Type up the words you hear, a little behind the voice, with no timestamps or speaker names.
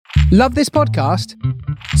Love this podcast?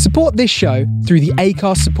 Support this show through the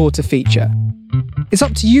Acast supporter feature. It's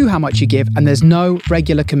up to you how much you give, and there's no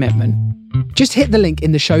regular commitment. Just hit the link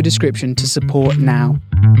in the show description to support now.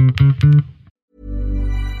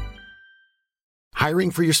 Hiring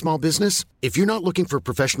for your small business? If you're not looking for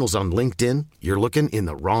professionals on LinkedIn, you're looking in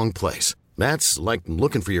the wrong place. That's like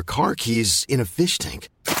looking for your car keys in a fish tank.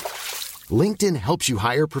 LinkedIn helps you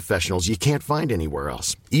hire professionals you can't find anywhere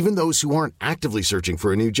else, even those who aren't actively searching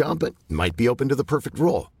for a new job but might be open to the perfect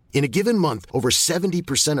role. In a given month, over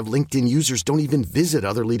 70% of LinkedIn users don't even visit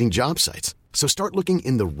other leading job sites. So start looking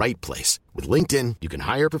in the right place. With LinkedIn, you can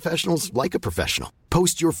hire professionals like a professional.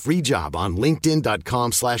 Post your free job on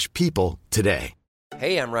linkedin.com/people today.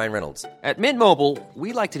 Hey, I'm Ryan Reynolds. At Mint Mobile,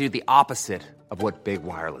 we like to do the opposite of what Big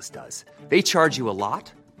Wireless does. They charge you a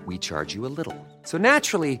lot. We charge you a little. So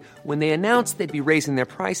naturally, when they announced they'd be raising their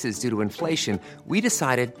prices due to inflation, we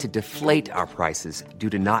decided to deflate our prices due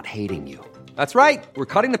to not hating you. That's right. We're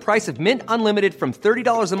cutting the price of Mint Unlimited from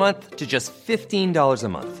 $30 a month to just $15 a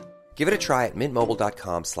month. Give it a try at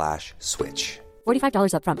mintmobile.com/switch.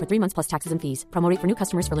 $45 up front for 3 months plus taxes and fees. Promo rate for new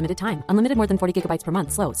customers for limited time. Unlimited more than 40 gigabytes per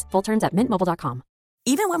month. Slows full terms at mintmobile.com.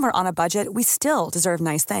 Even when we're on a budget, we still deserve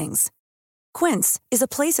nice things. Quince is a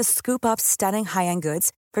place to scoop up stunning high-end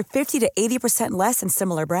goods for 50 to 80% less than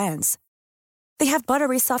similar brands. They have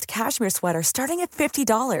buttery soft cashmere sweaters starting at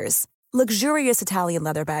 $50, luxurious Italian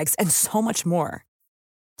leather bags, and so much more.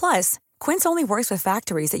 Plus, Quince only works with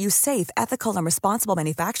factories that use safe, ethical, and responsible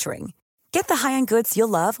manufacturing. Get the high-end goods you'll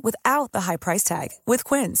love without the high price tag with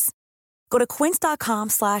Quince. Go to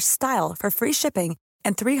quince.com/style for free shipping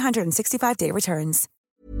and 365-day returns.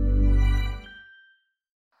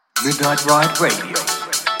 Midnight Riot Radio.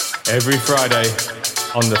 Every Friday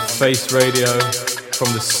on the Face Radio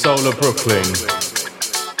from the soul of Brooklyn.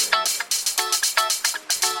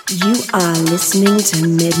 You are listening to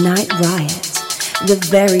Midnight Riot, the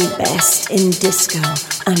very best in disco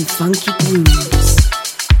and funky grooves.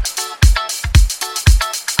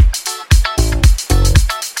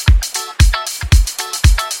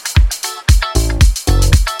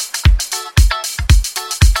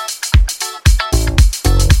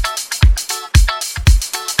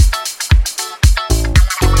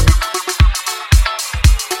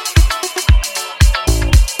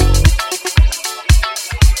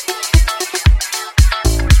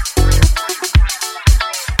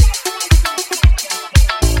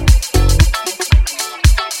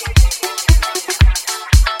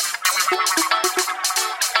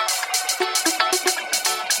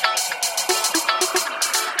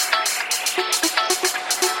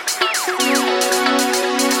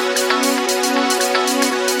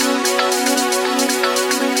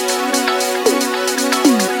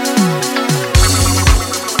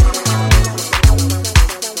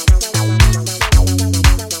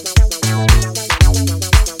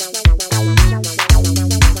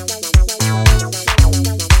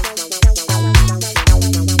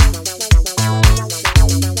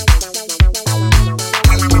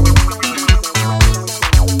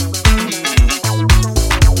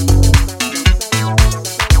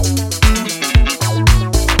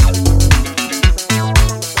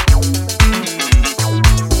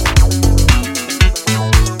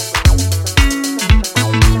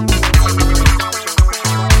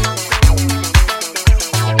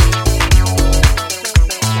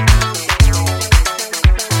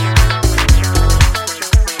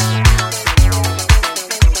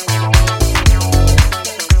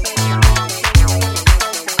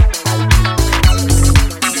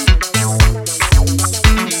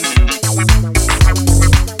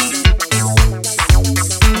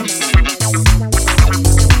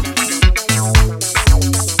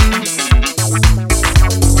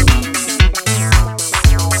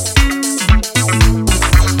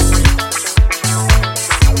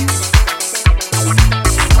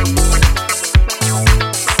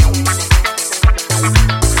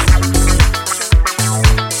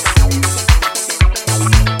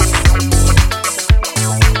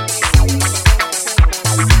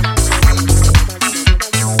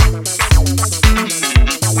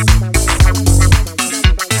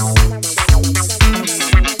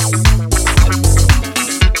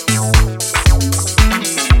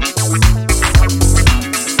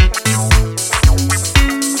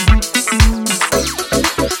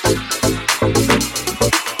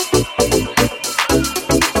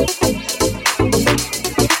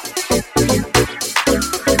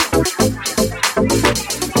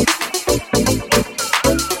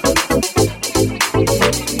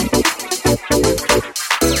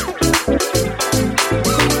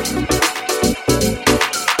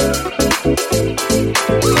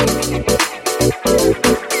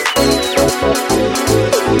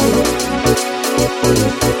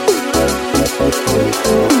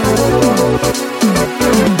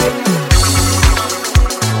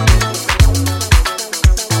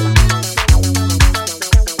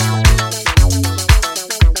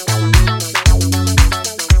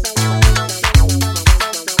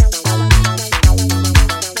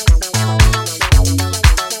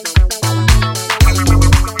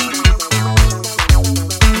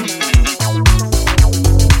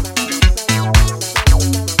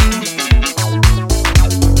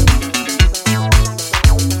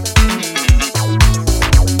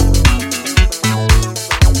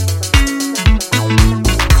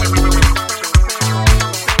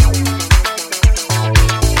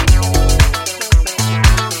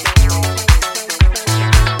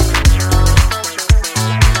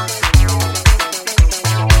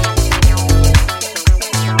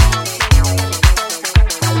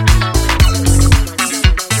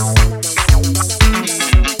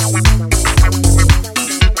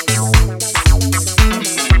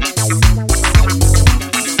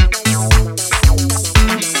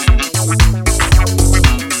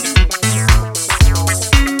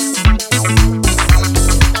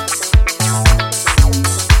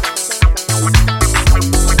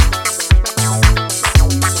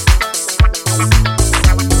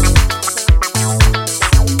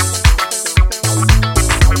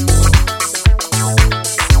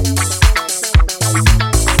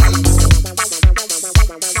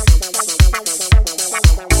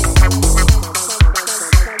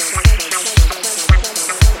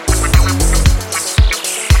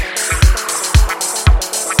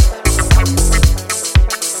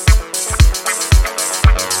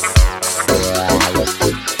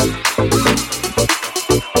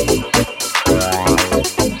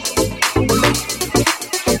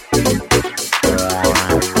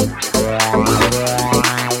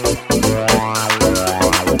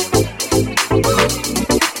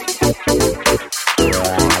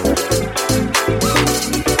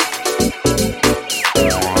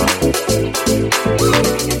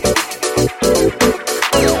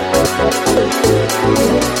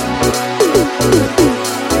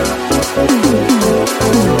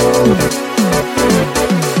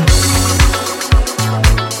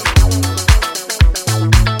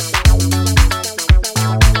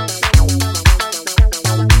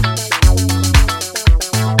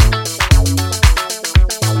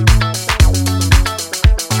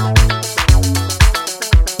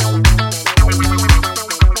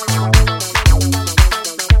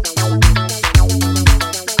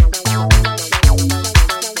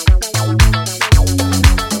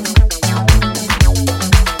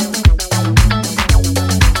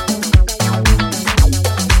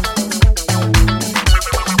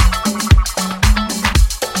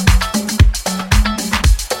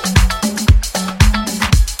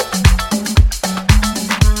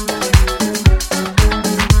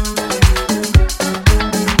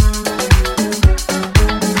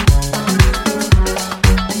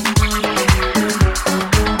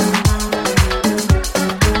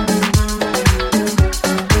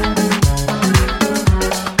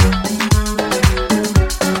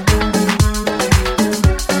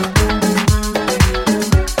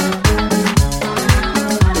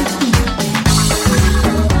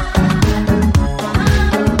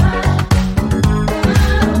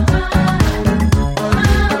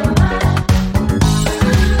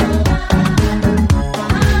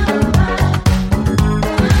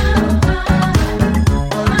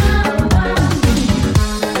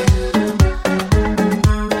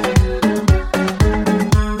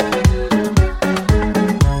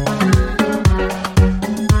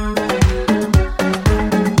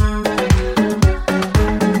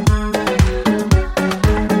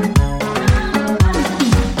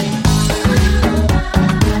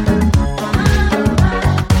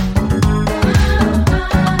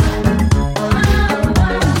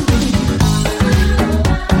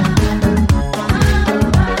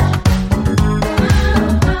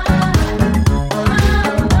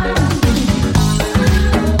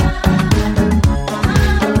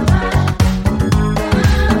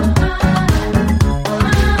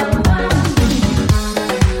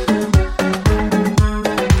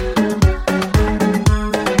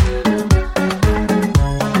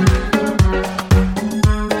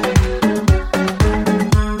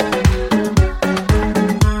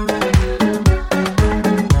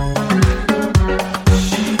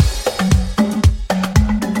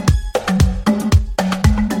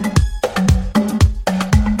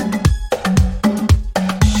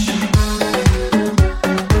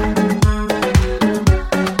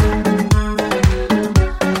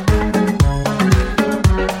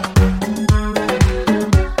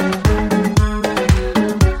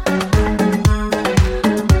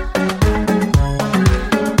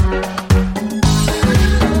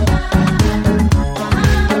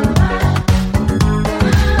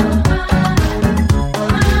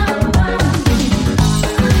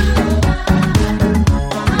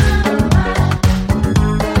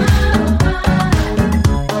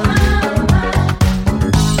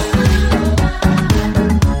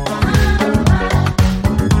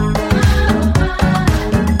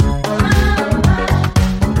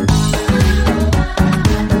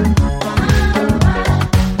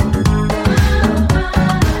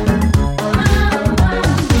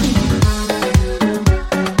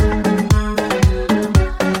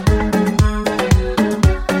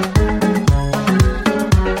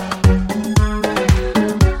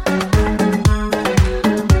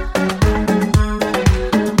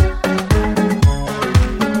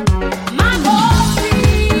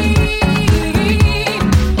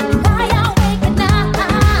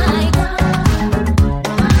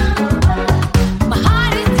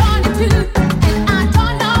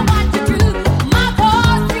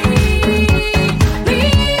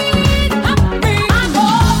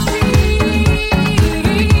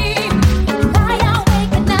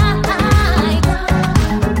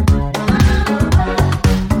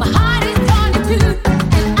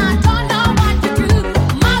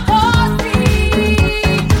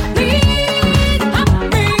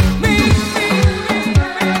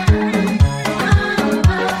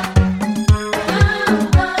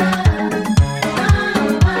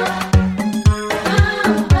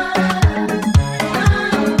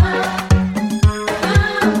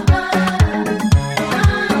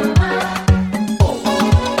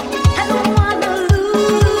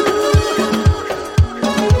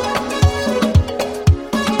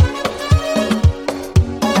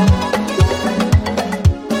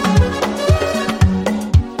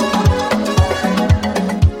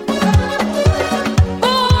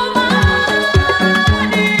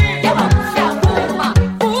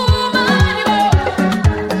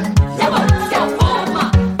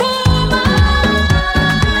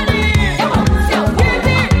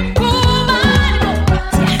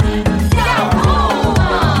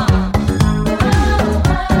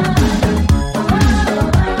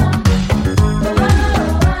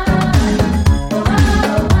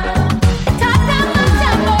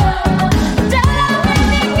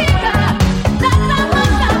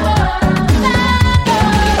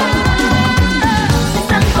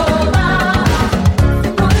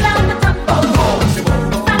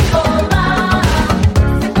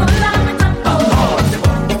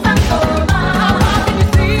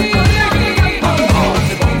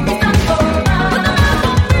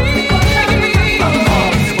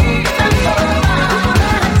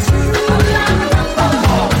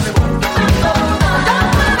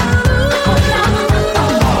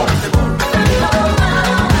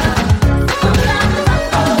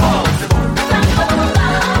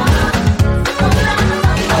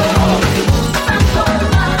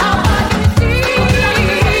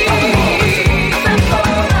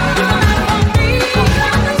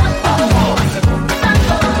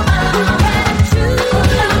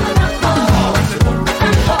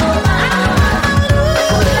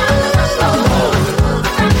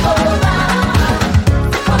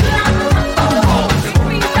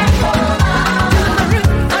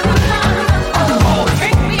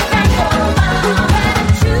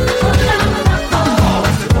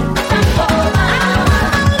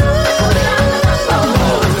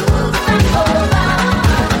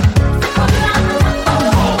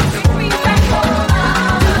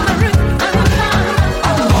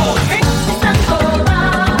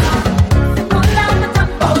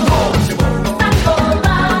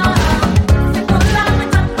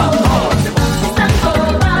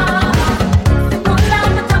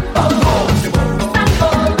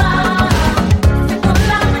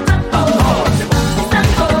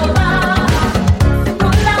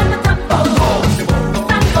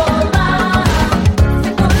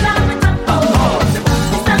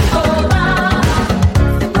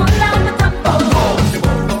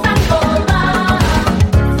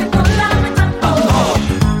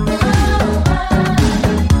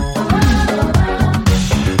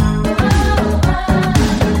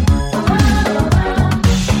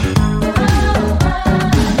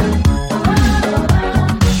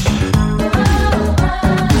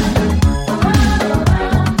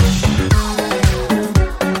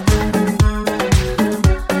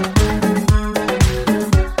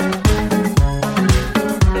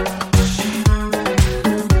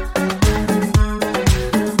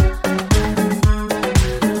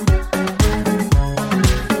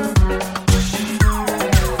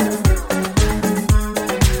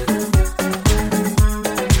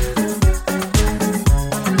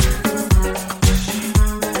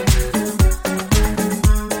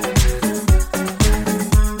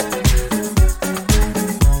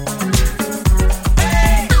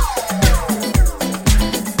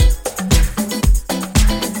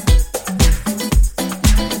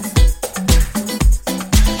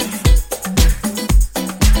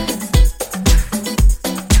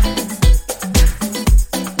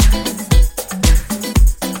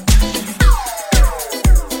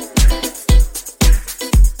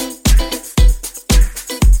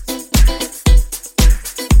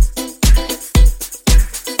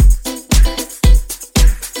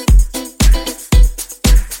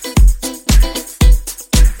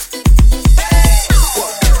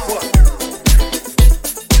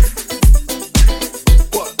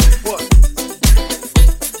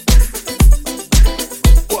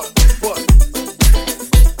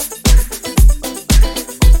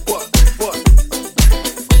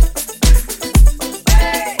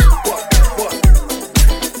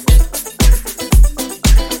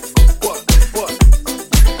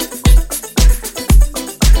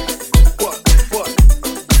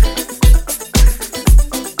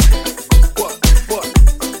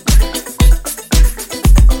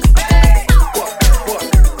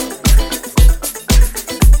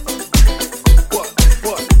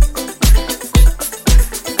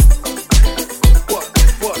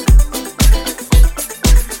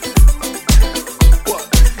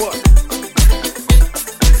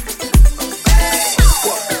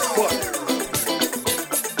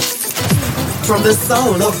 from the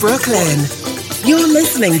soul of Brooklyn. You're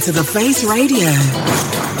listening to The Face Radio.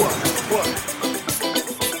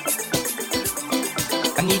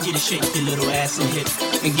 I need you to shake your little ass and hip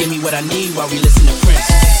and give me what I need while we listen to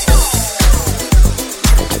Prince.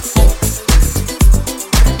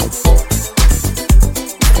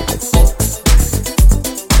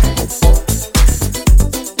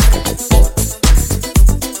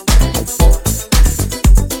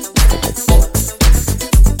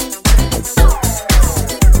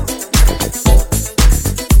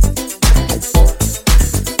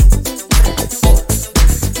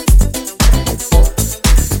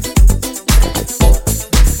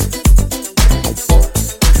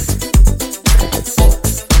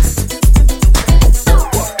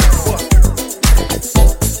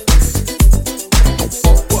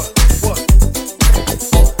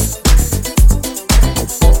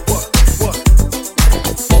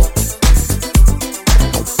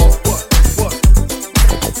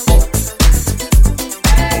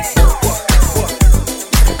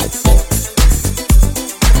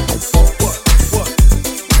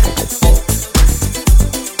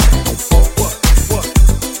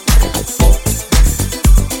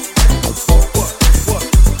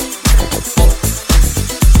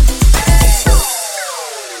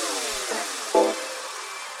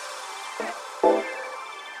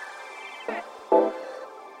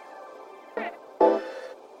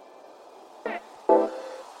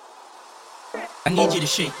 I need you to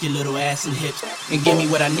shake your little ass and hips and give me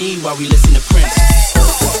what I need while we listen to Prince.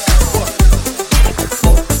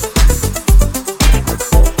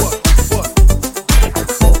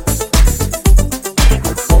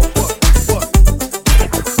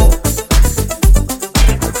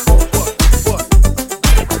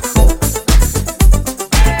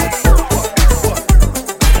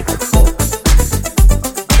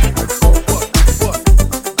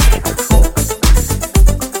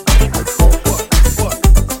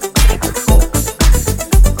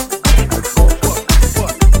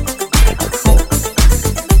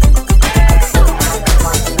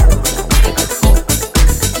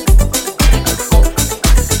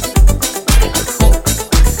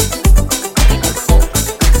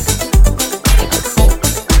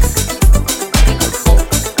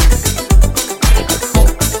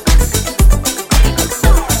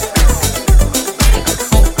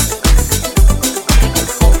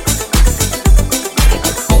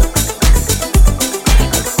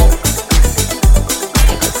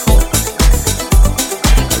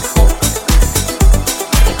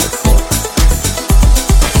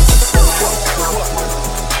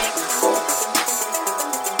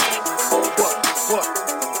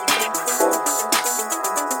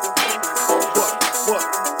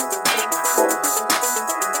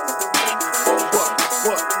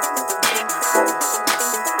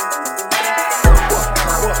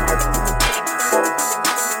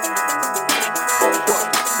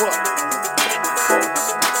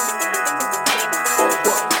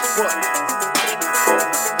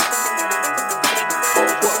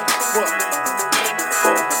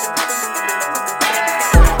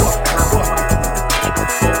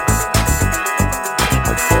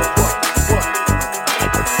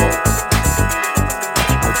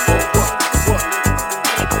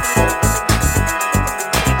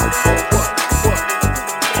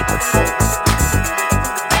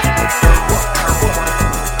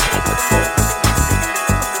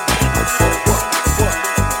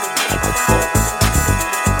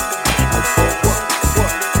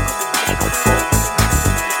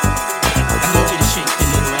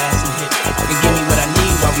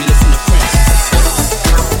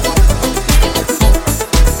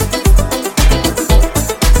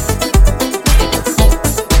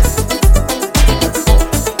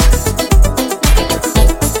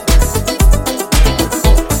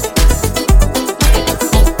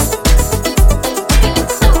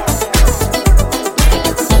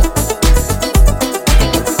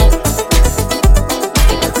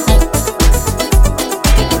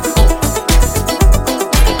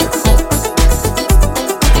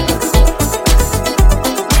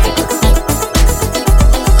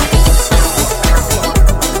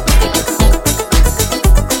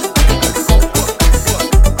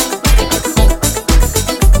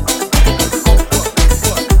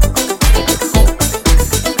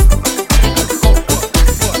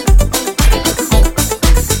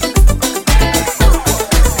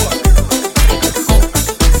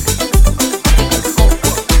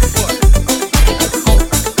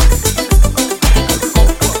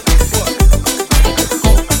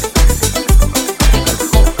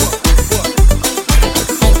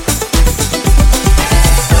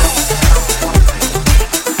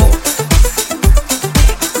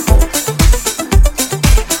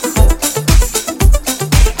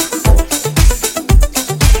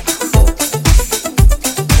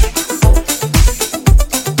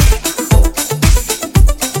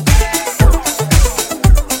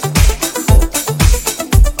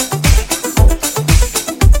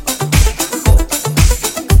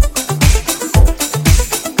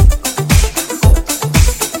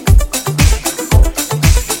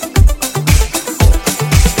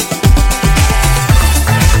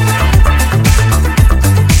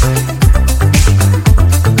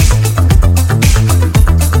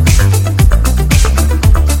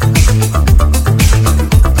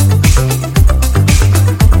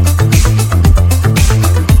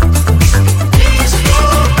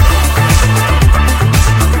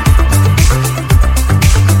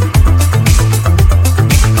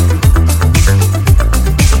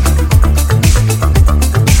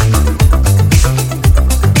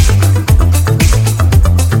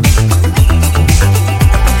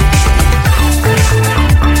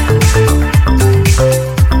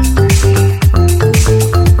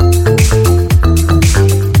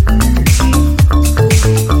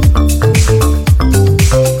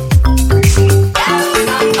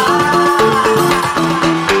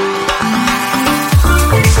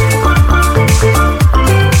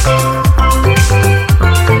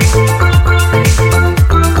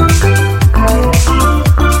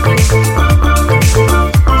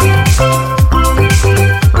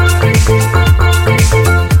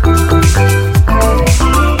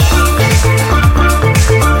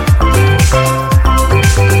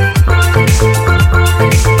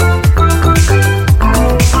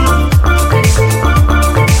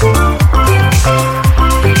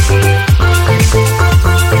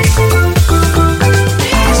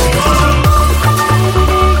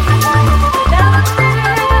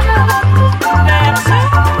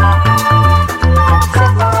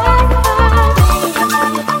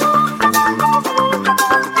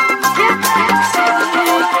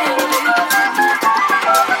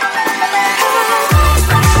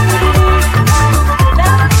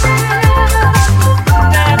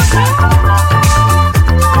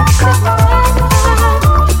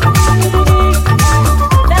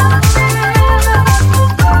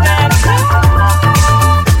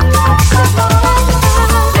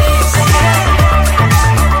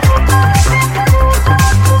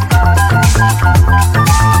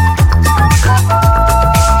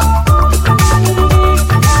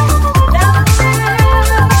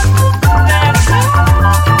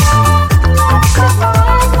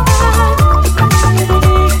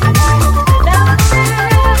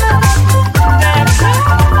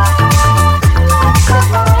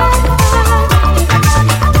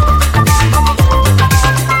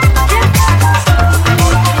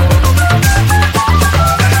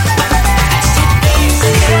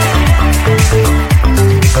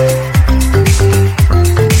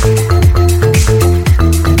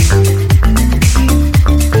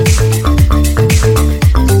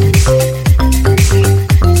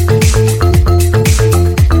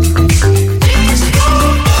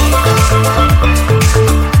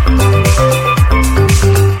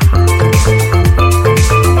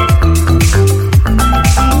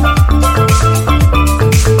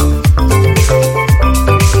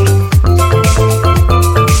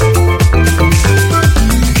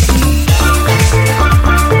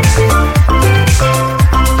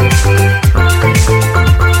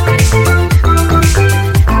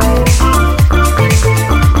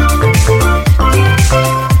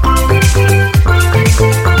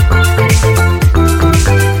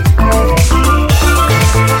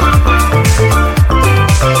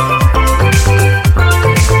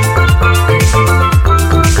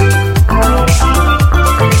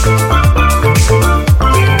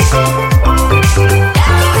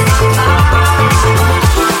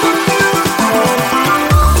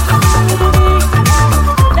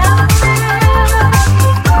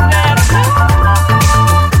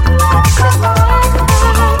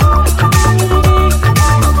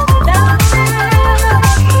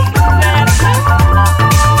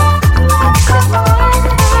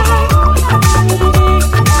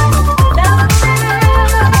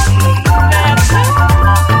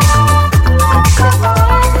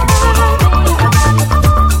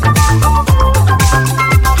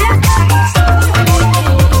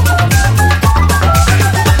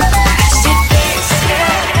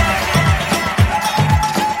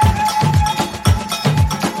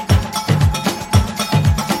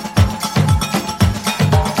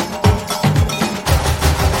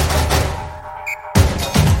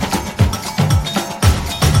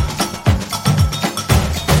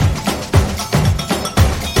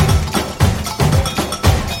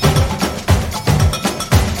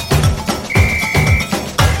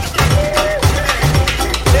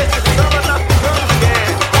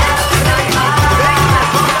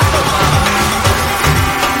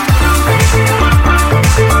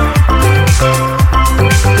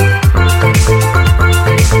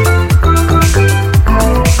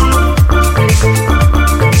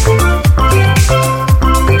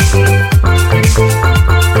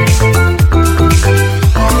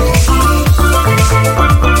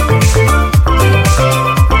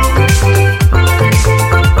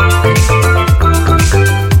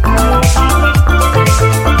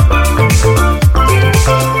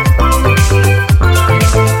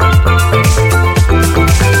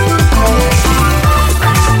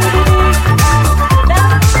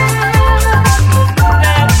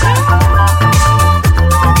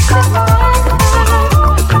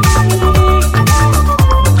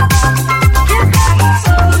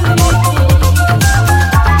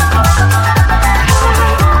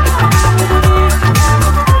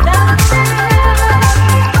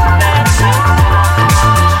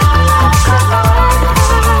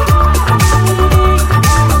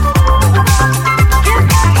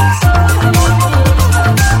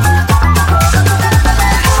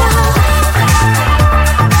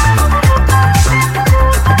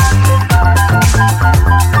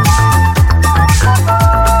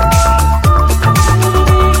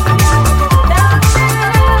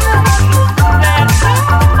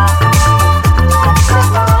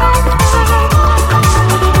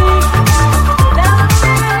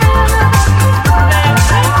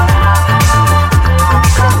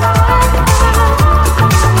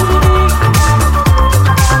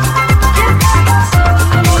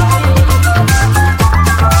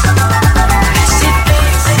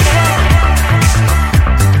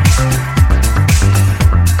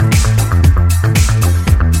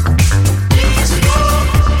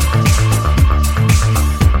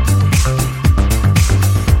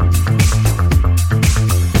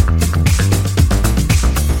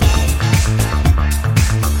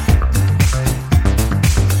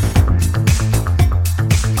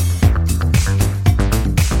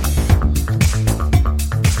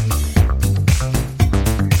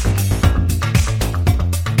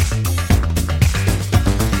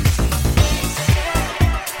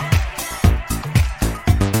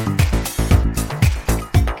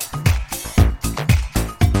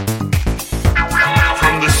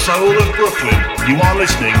 soul of Brooklyn, you are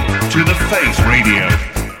listening to The Face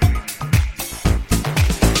Radio.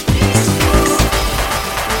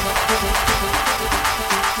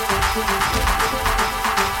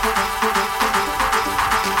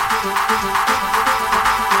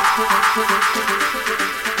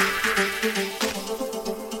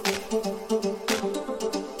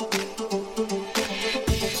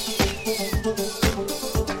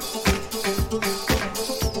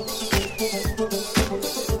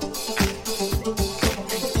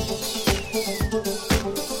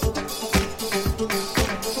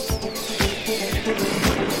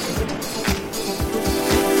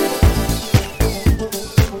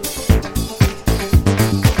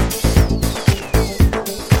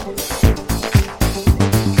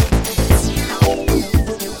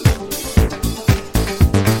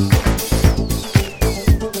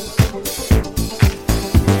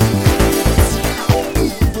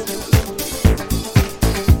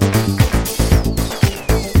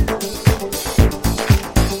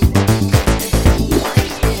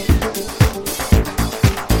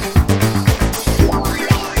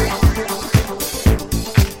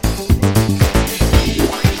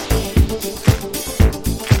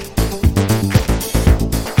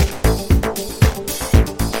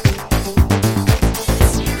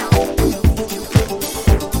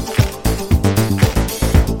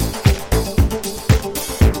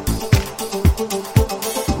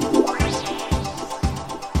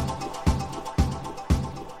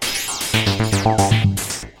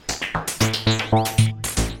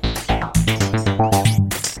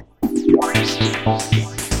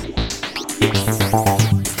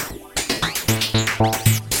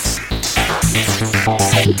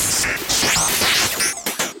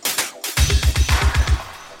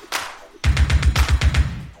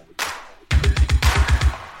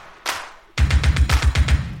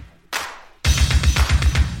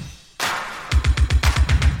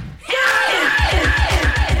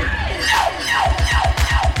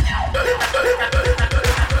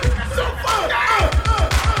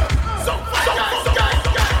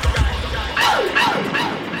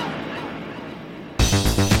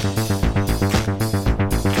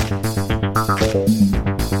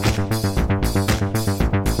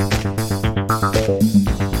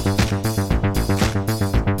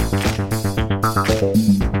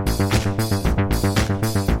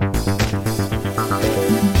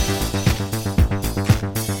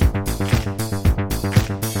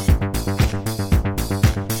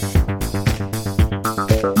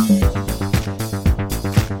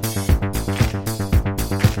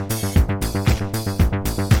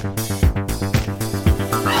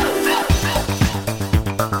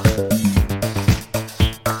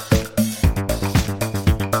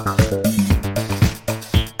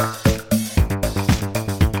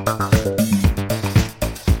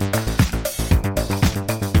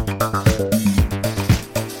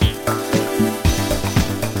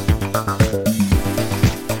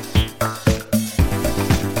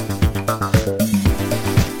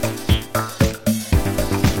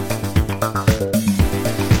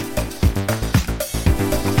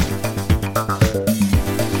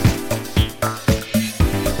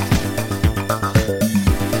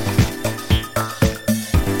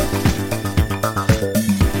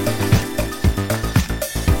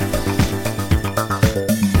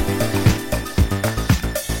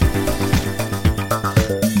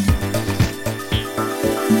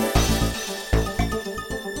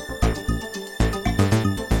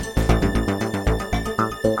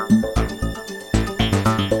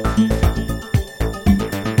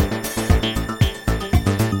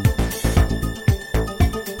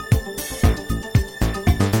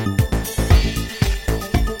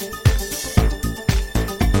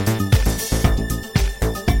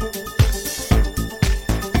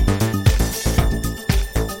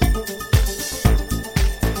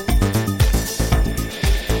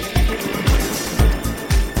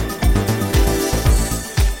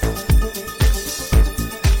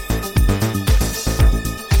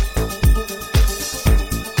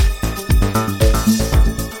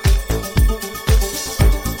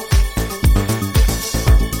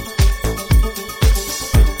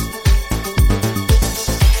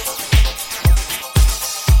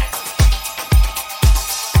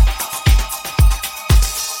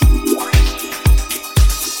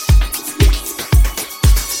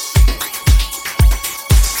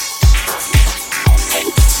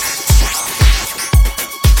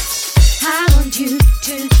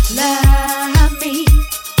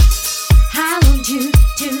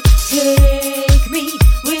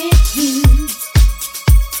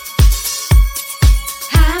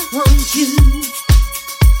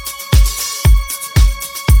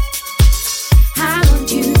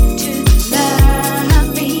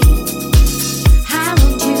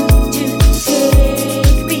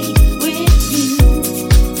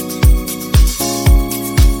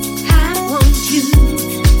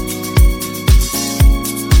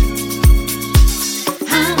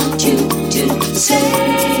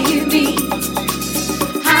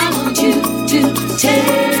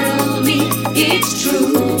 it's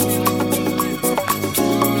true.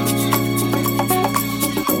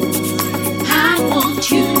 I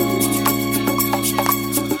want you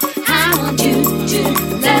to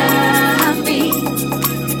love me.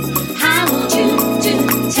 I want you to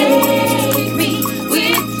take me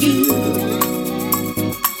with you.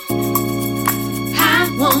 I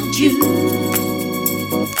want you.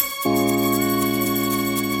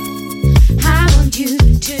 I want you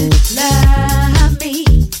to love me.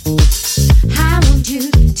 I want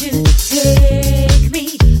you to take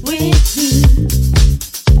me with you.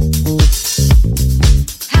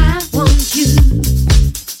 I want you.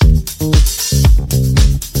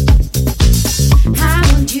 I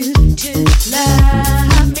want you to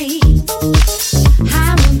love me.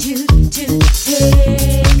 I want you to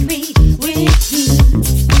take me with you.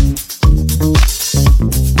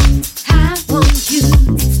 I want you.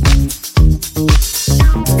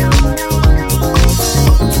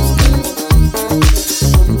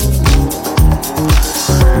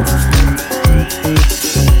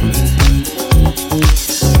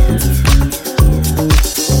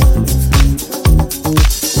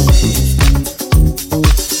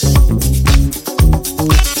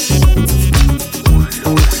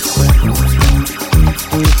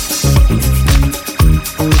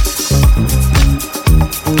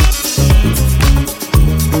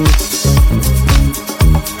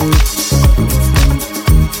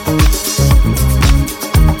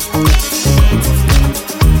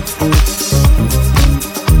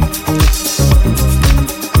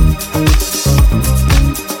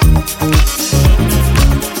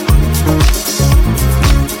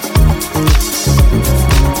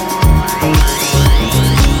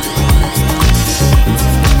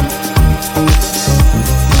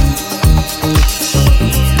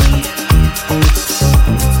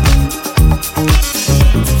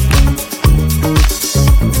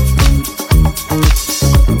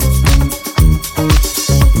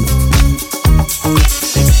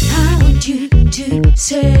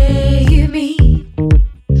 Save me.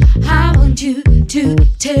 I want you to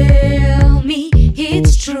tell me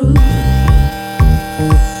it's true.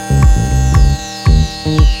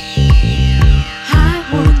 I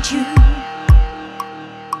want you.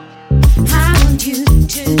 I want you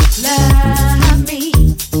to love me.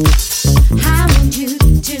 I want you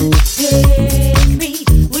to take me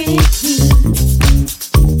with you.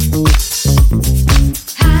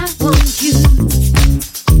 I want you.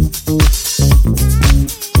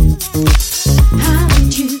 I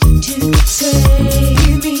want you to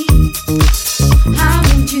save me. I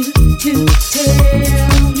want you to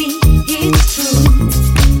tell me it's true.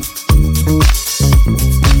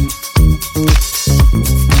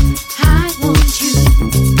 I want you.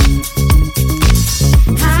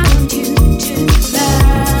 I want you to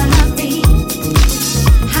love me.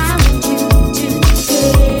 I want you to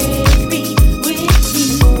take me with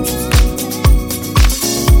you.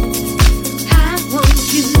 I want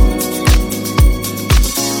you.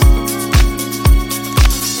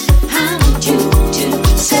 I want you to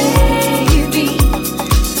save me.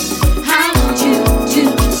 I want you to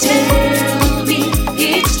tell me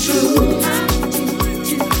it's true.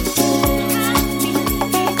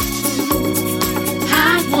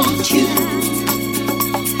 I want you.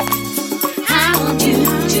 I want you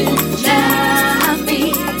to love me.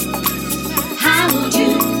 I want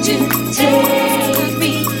you to take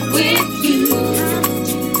me with you.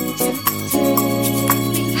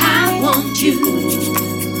 I want you.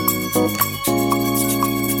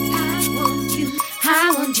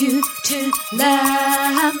 I want you to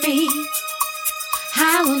love me.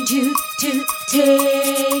 I want you to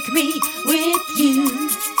take me with you.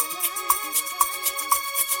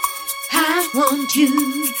 I want you.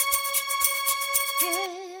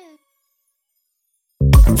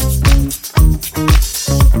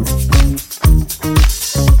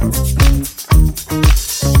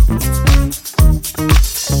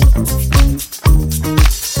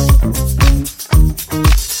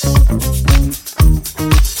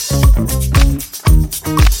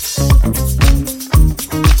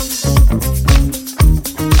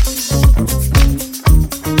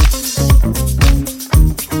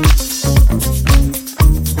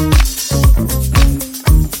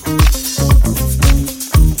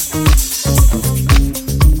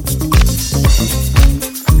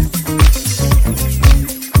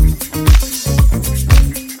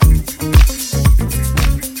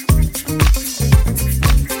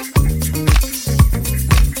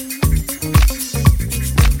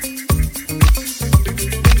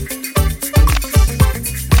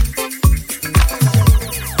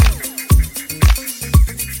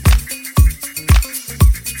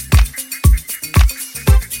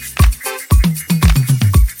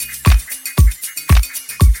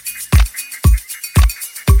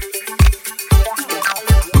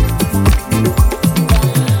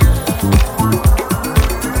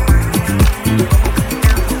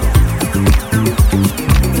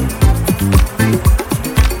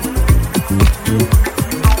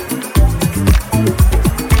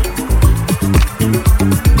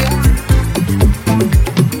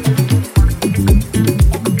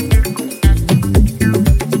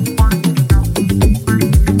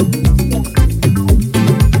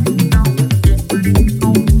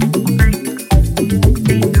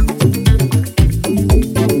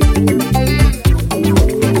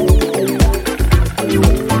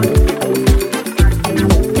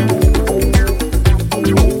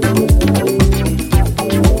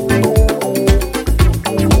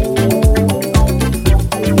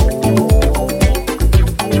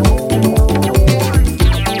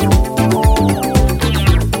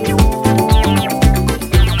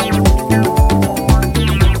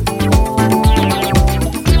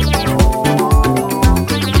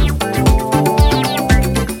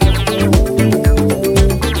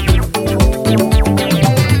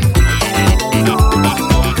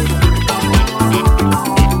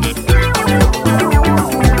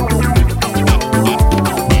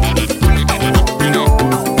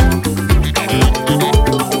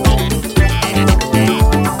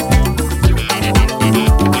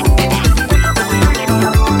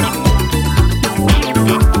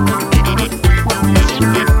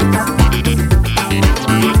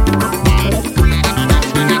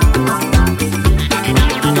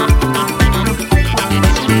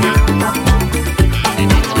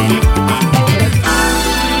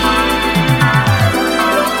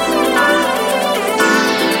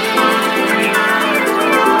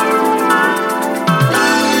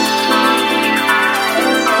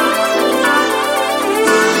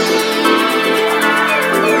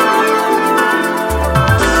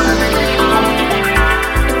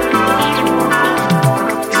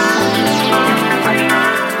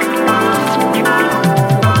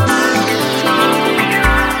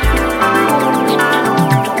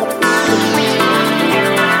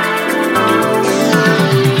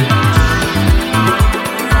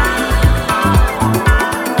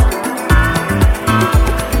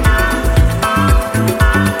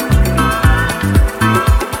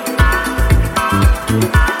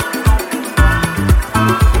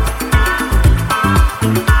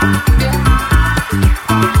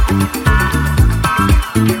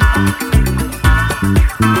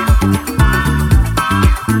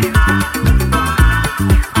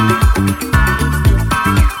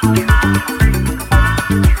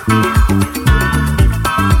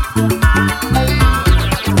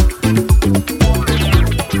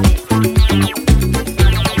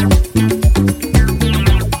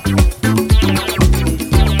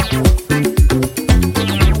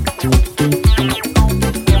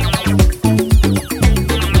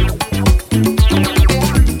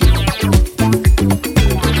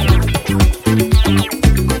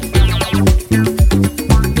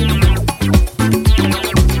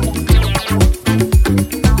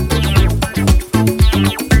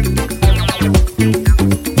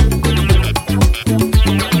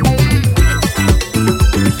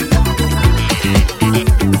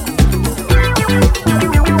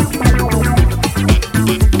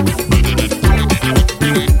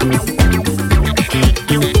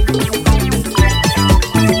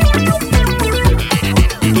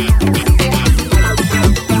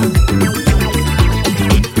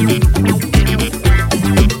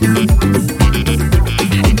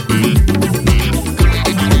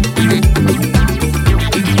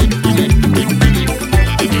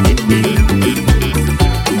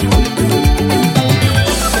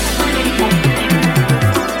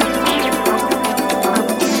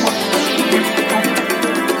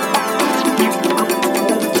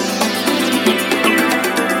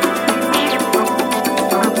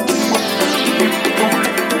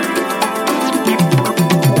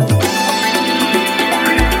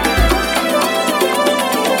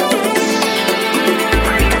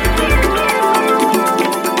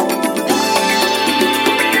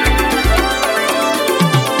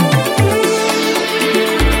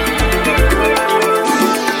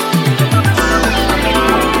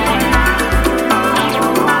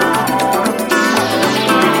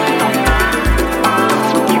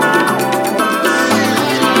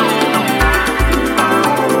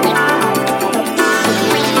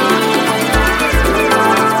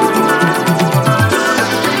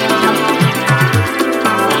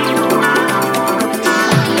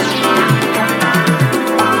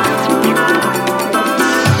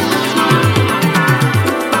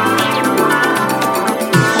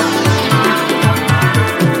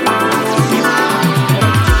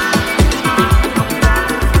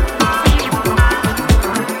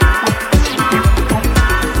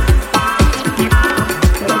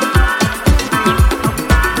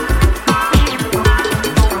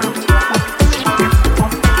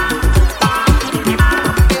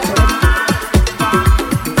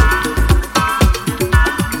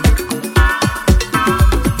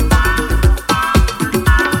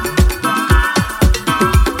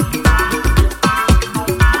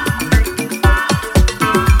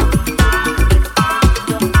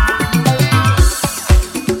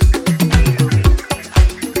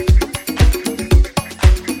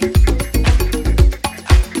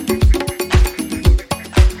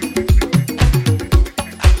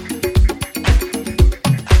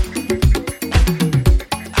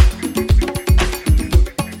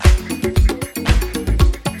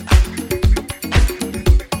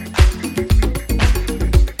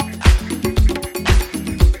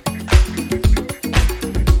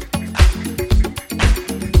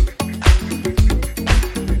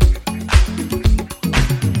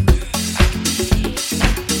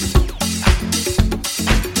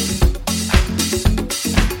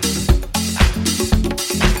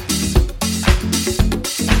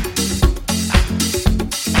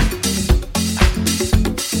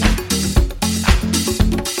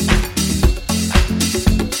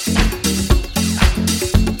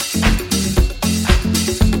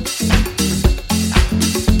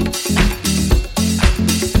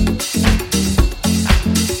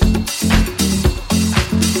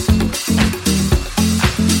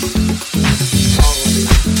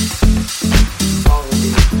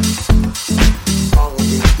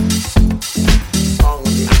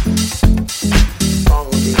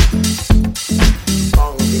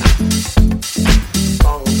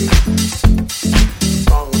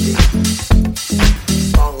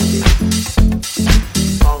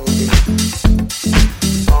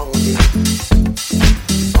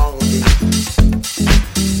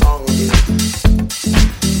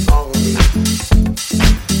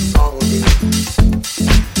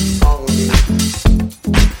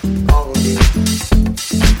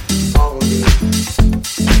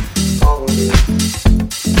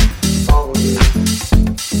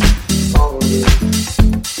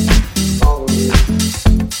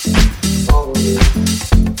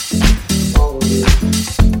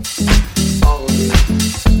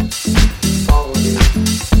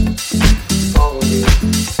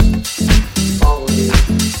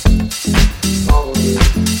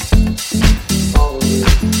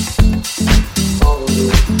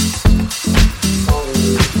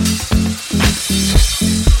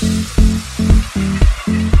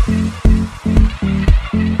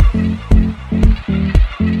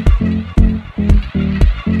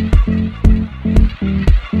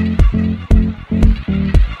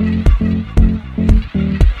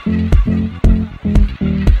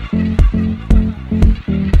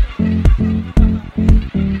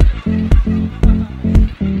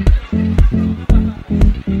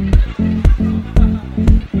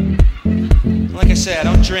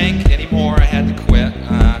 don't drink anymore. I had to quit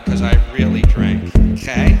because I really drank.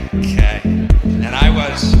 Okay? And I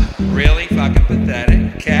was really fucking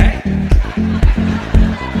pathetic. Okay?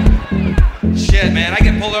 Shit, man, I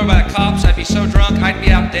get pulled over by the cops. I'd be so drunk, I'd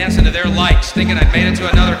be out dancing to their lights, thinking I'd made it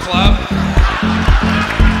to another club.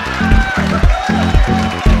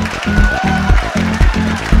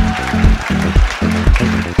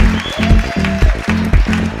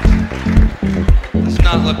 Does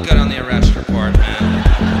not look good on the arrest report, man.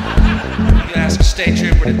 You ask a state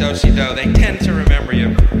trooper to do-si-do, they tend to remember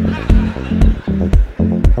you.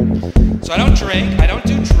 So I don't drink, I don't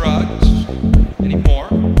do drugs anymore.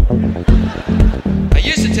 I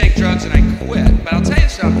used to take drugs and I quit, but I'll tell you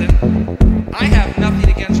something, I have nothing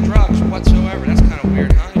against drugs whatsoever. That's kind of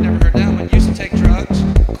weird, huh? You never heard that one? Used to take drugs,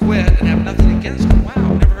 quit, and have nothing against them.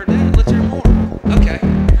 Wow, never heard that. Let's hear more. Okay.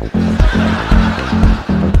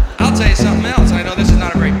 I'll tell you something else. I know this is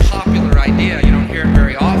not a very popular idea. You don't hear it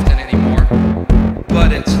very often anymore,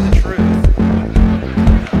 but it's the truth.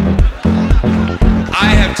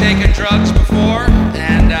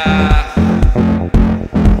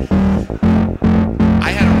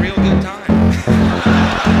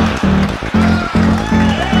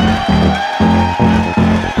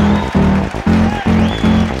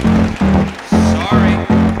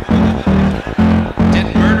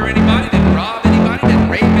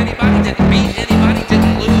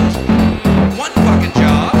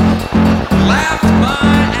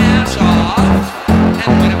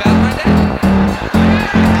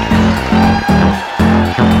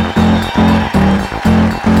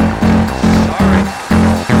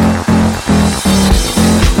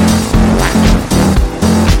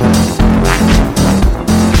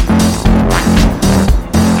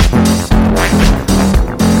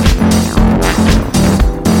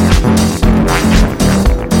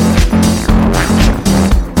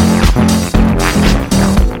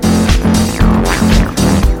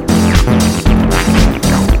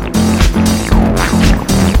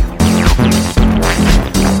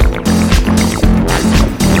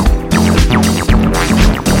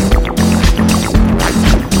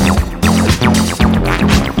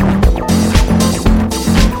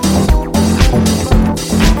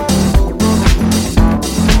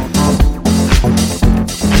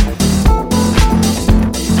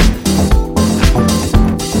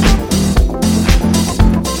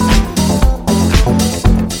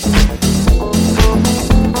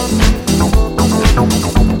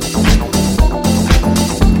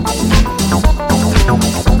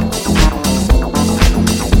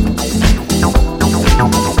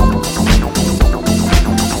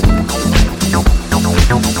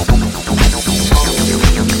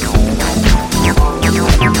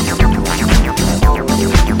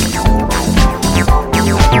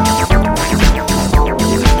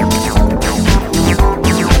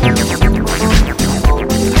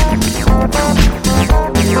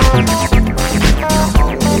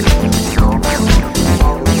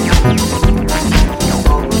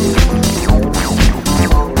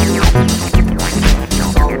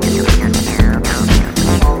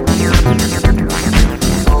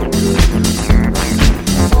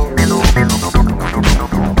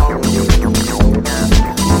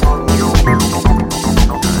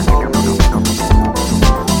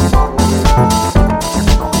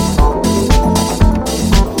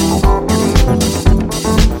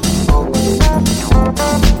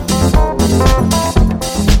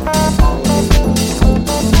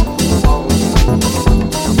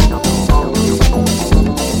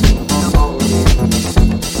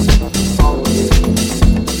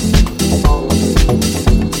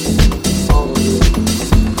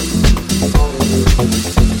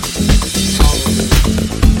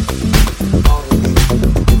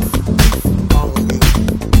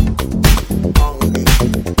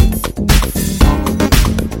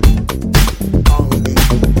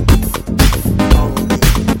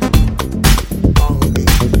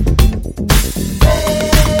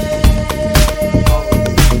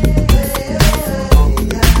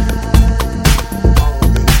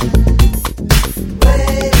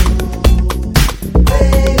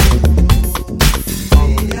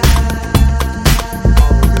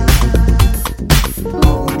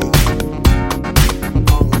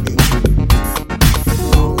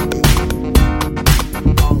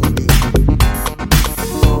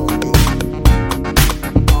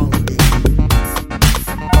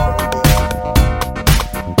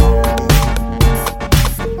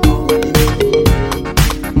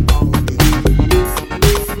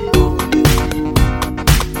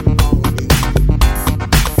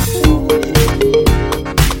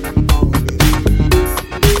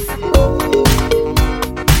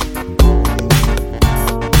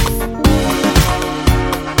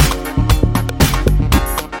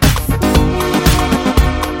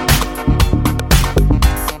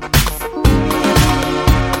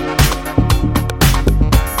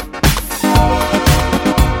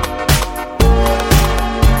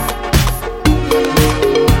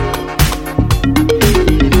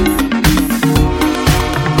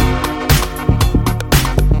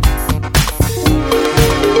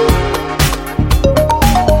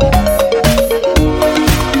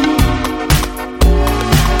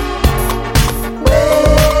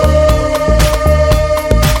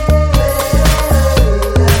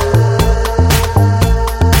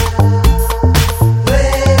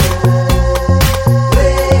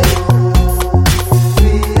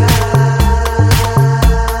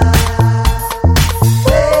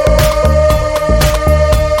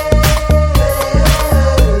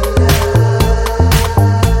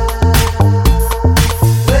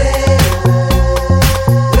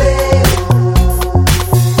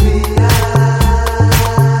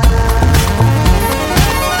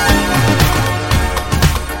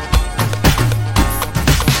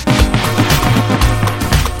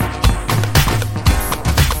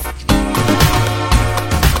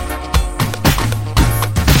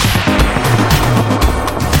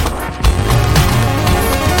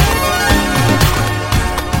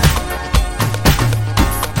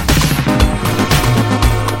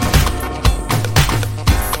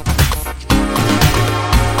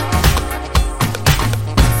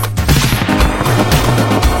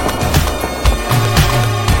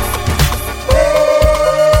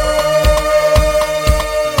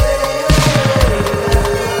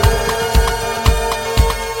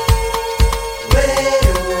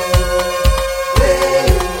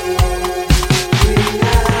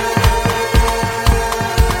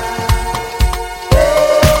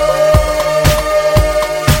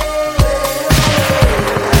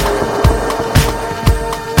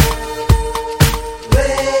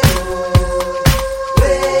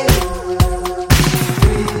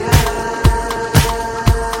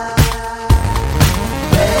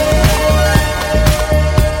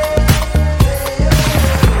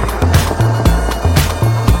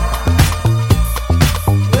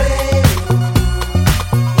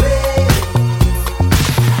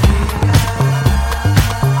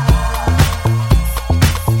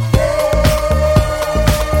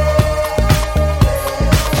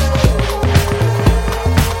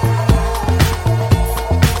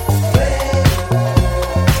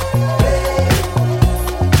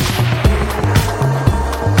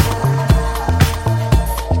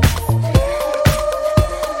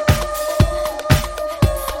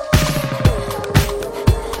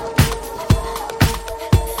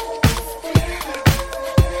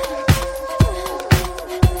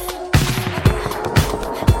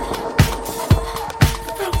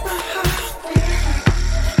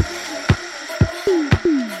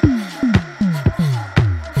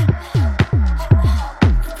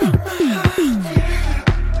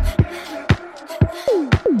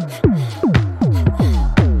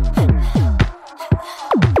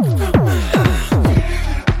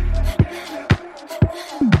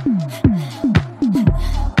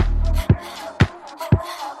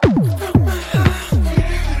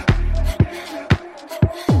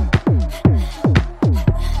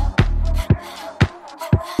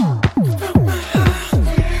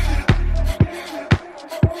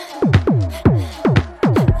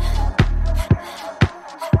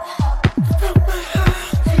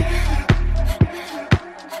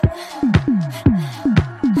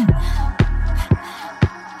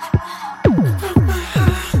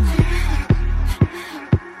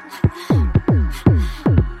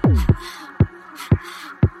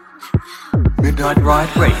 Midnight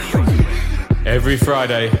Riot Radio. Every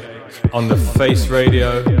Friday on the Face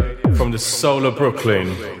Radio from the soul of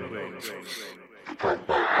Brooklyn.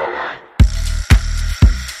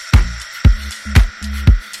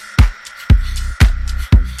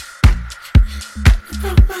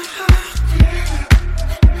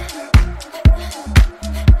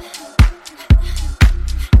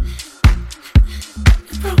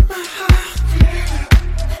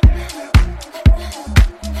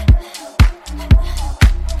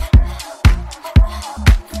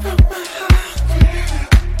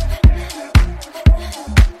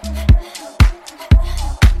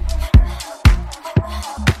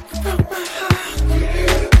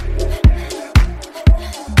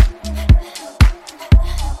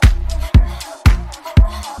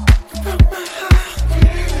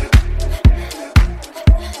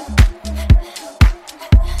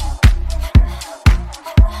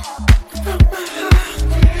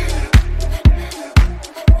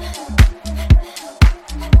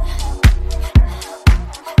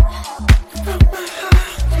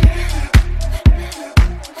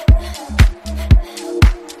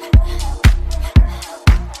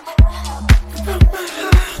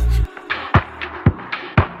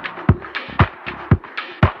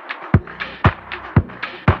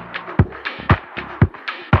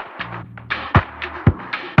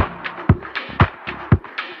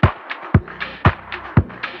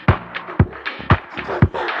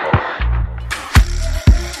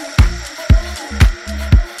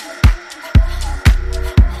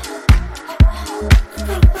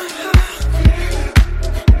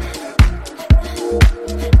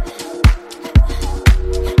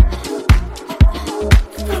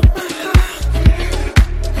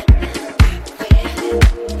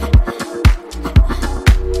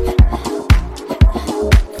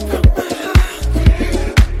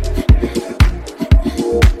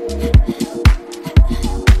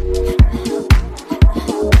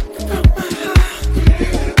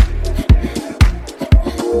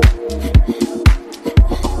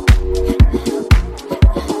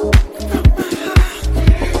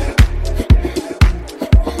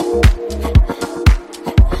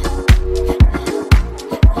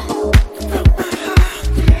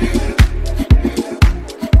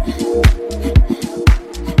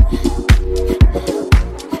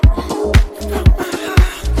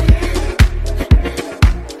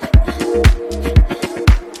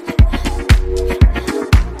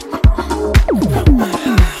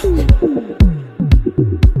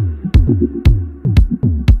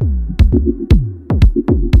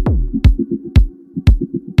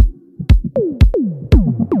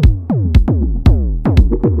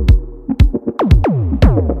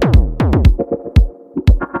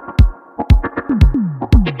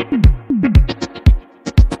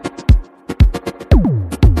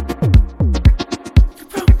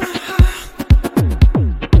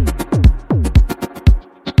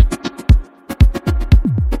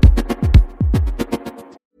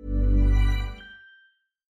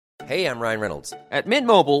 Hey, I'm Ryan Reynolds. At Mint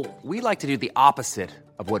Mobile, we like to do the opposite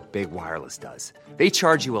of what Big Wireless does. They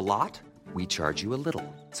charge you a lot, we charge you a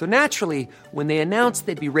little. So naturally, when they announced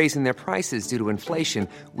they'd be raising their prices due to inflation,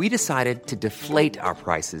 we decided to deflate our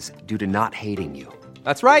prices due to not hating you.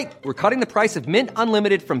 That's right. We're cutting the price of Mint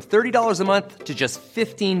Unlimited from $30 a month to just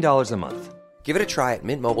 $15 a month. Give it a try at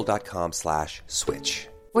mintmobile.com/switch.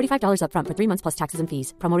 $45 up front for 3 months plus taxes and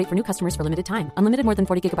fees. Promo rate for new customers for limited time. Unlimited more than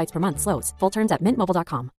 40 gigabytes per month slows. Full terms at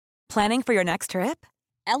mintmobile.com. Planning for your next trip?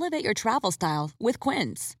 Elevate your travel style with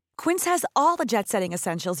Quince. Quince has all the jet-setting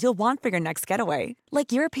essentials you'll want for your next getaway,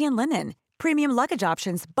 like European linen, premium luggage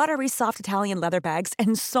options, buttery soft Italian leather bags,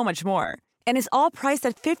 and so much more. And is all priced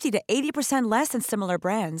at 50 to 80% less than similar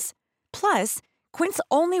brands. Plus, Quince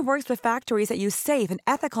only works with factories that use safe and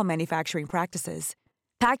ethical manufacturing practices.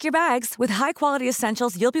 Pack your bags with high-quality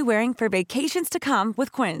essentials you'll be wearing for vacations to come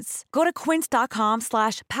with Quince. Go to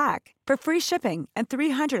quince.com/pack for free shipping and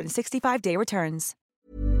 365-day returns.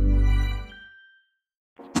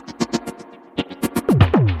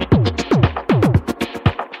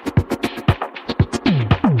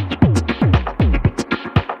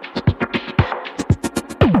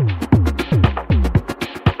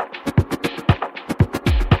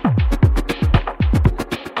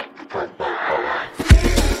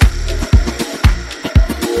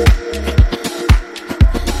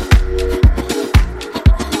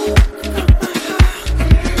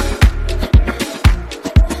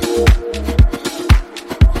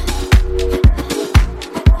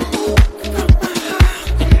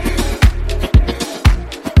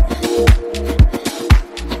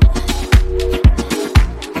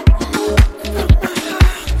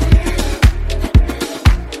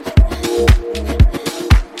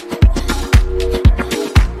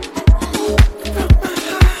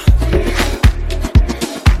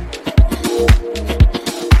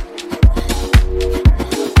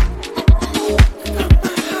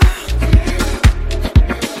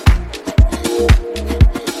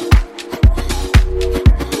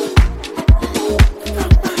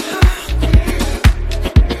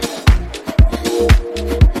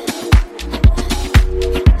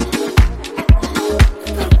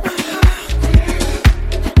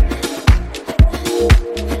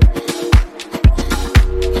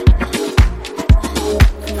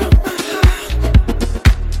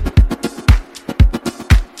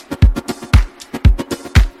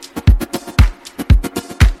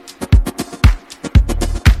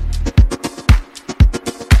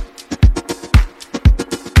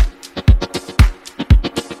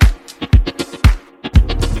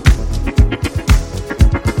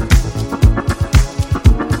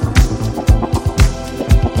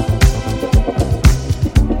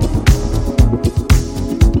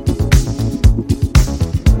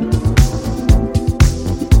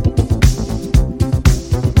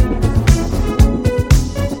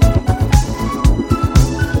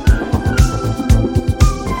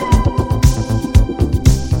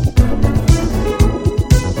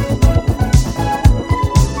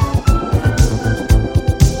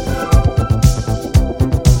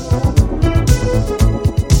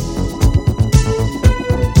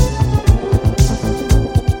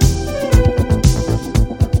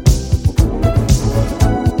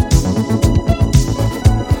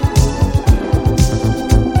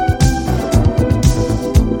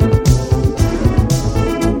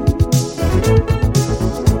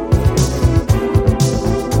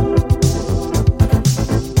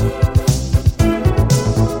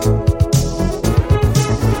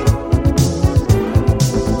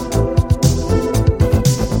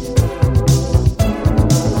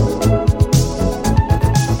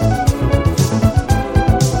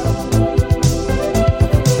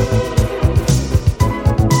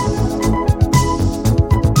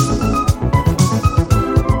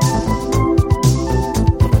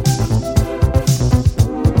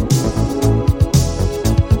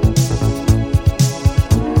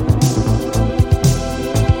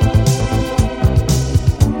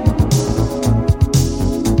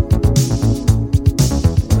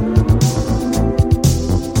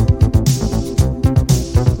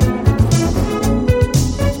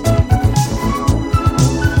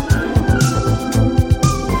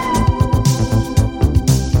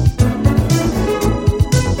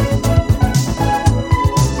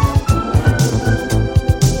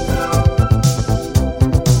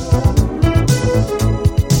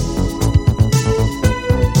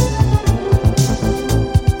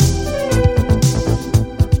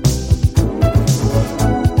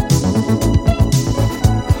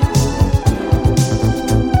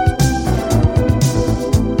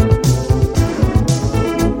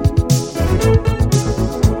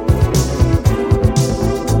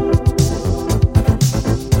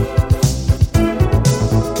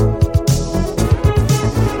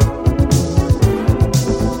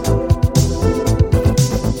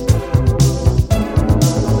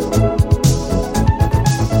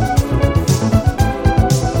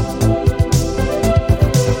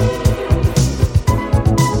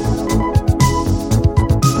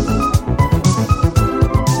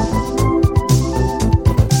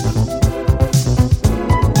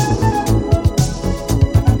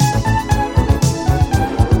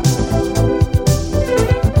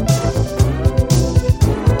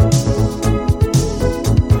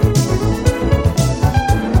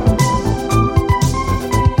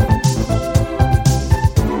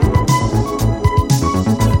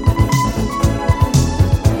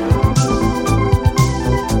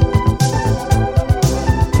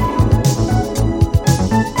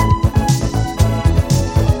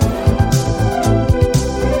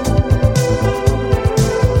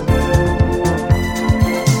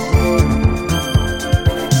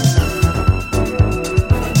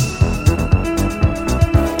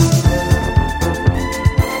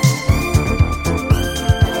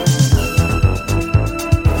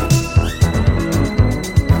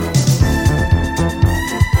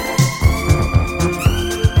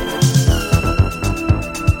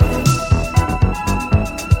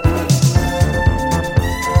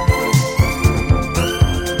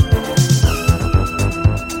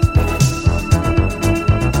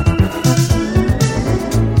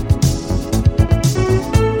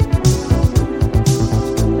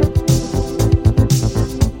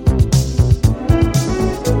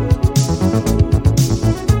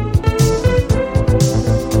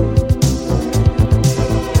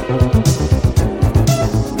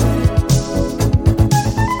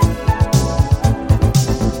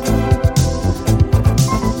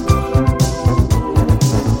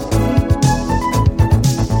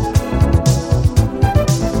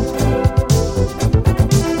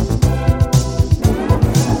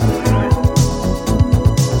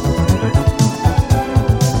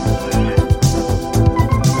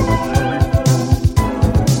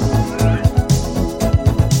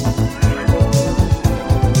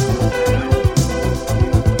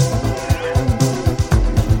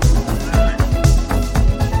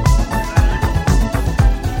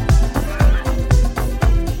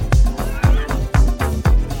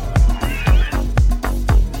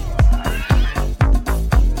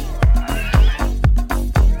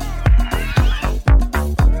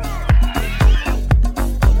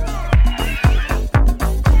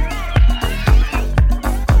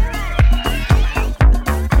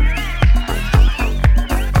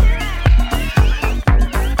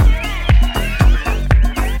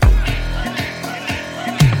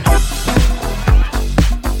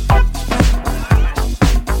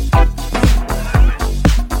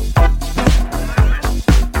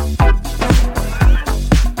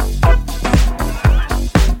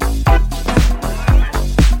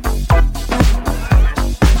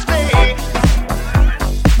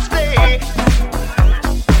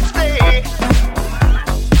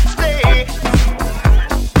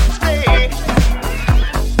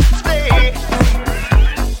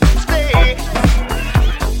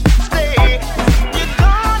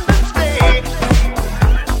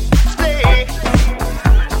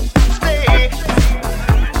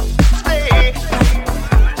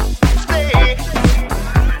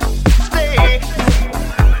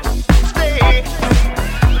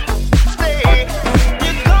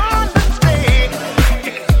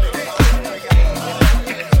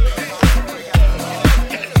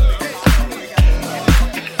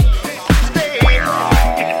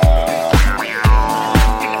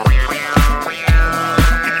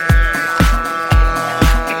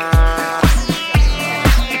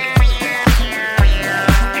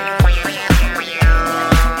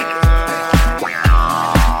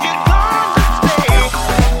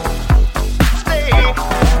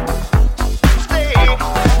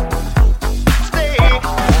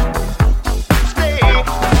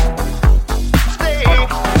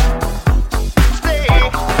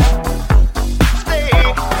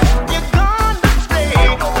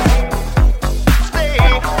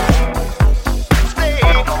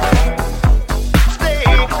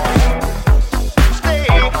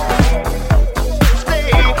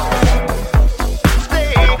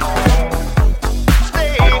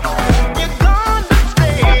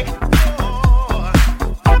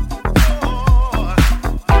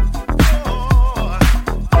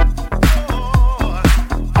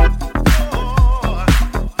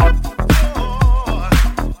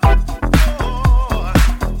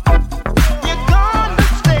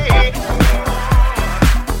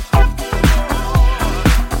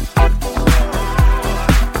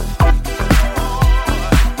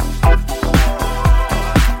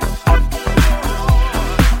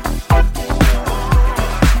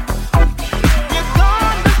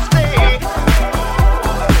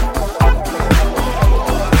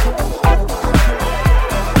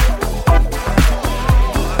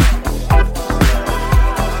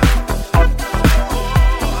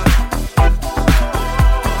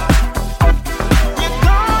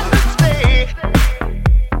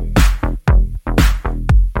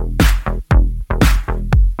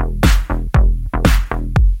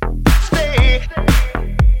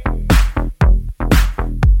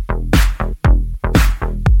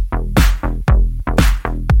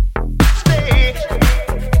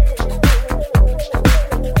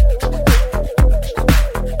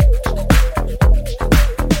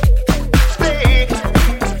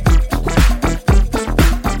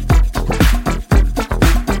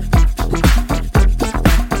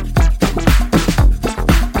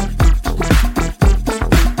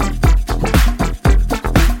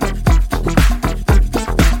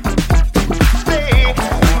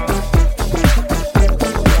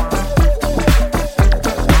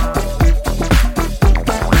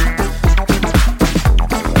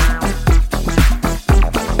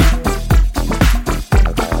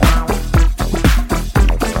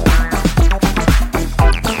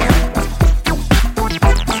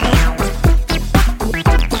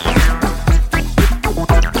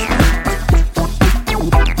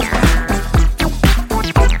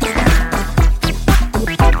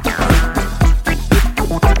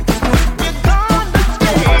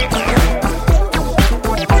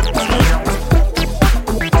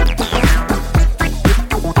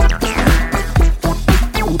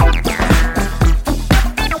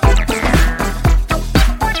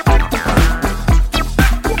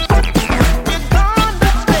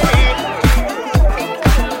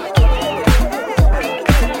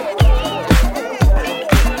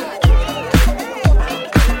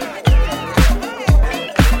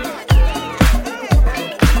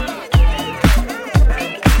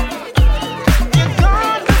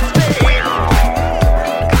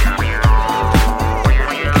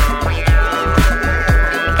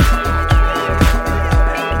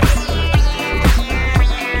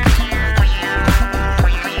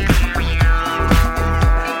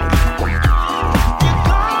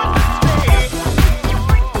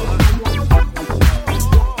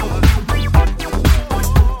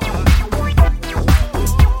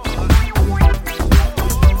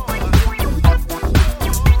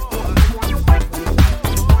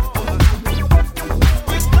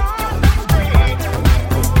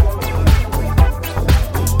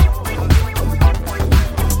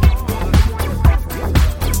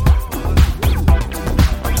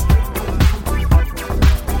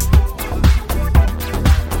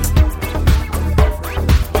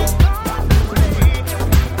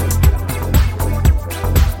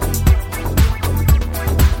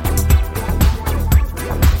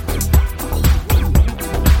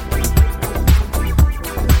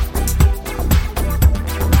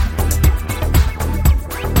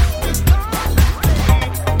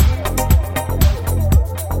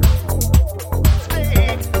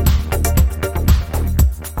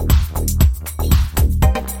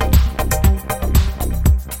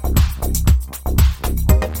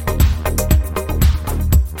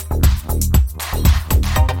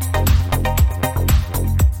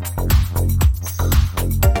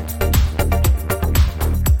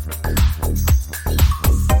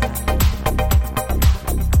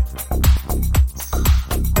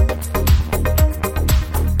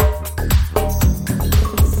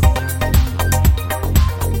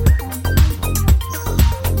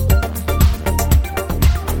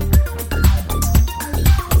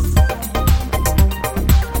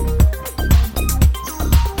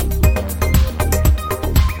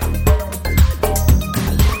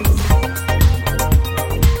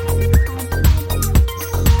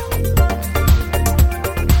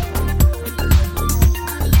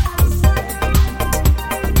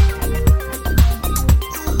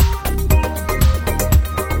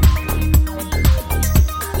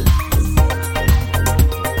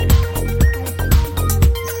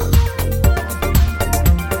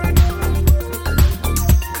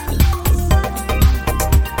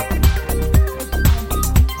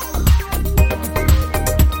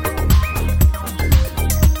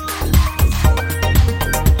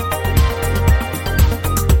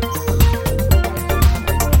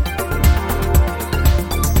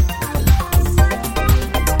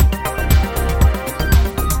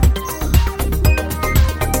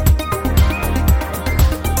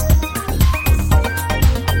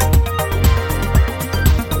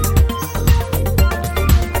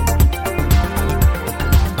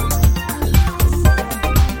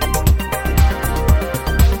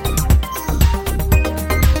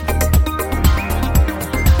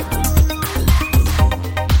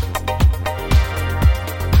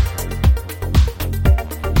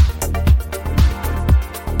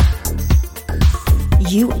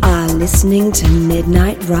 You are listening to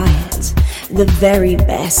Midnight Riot, the very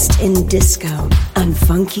best in disco and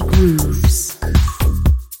funky grooves.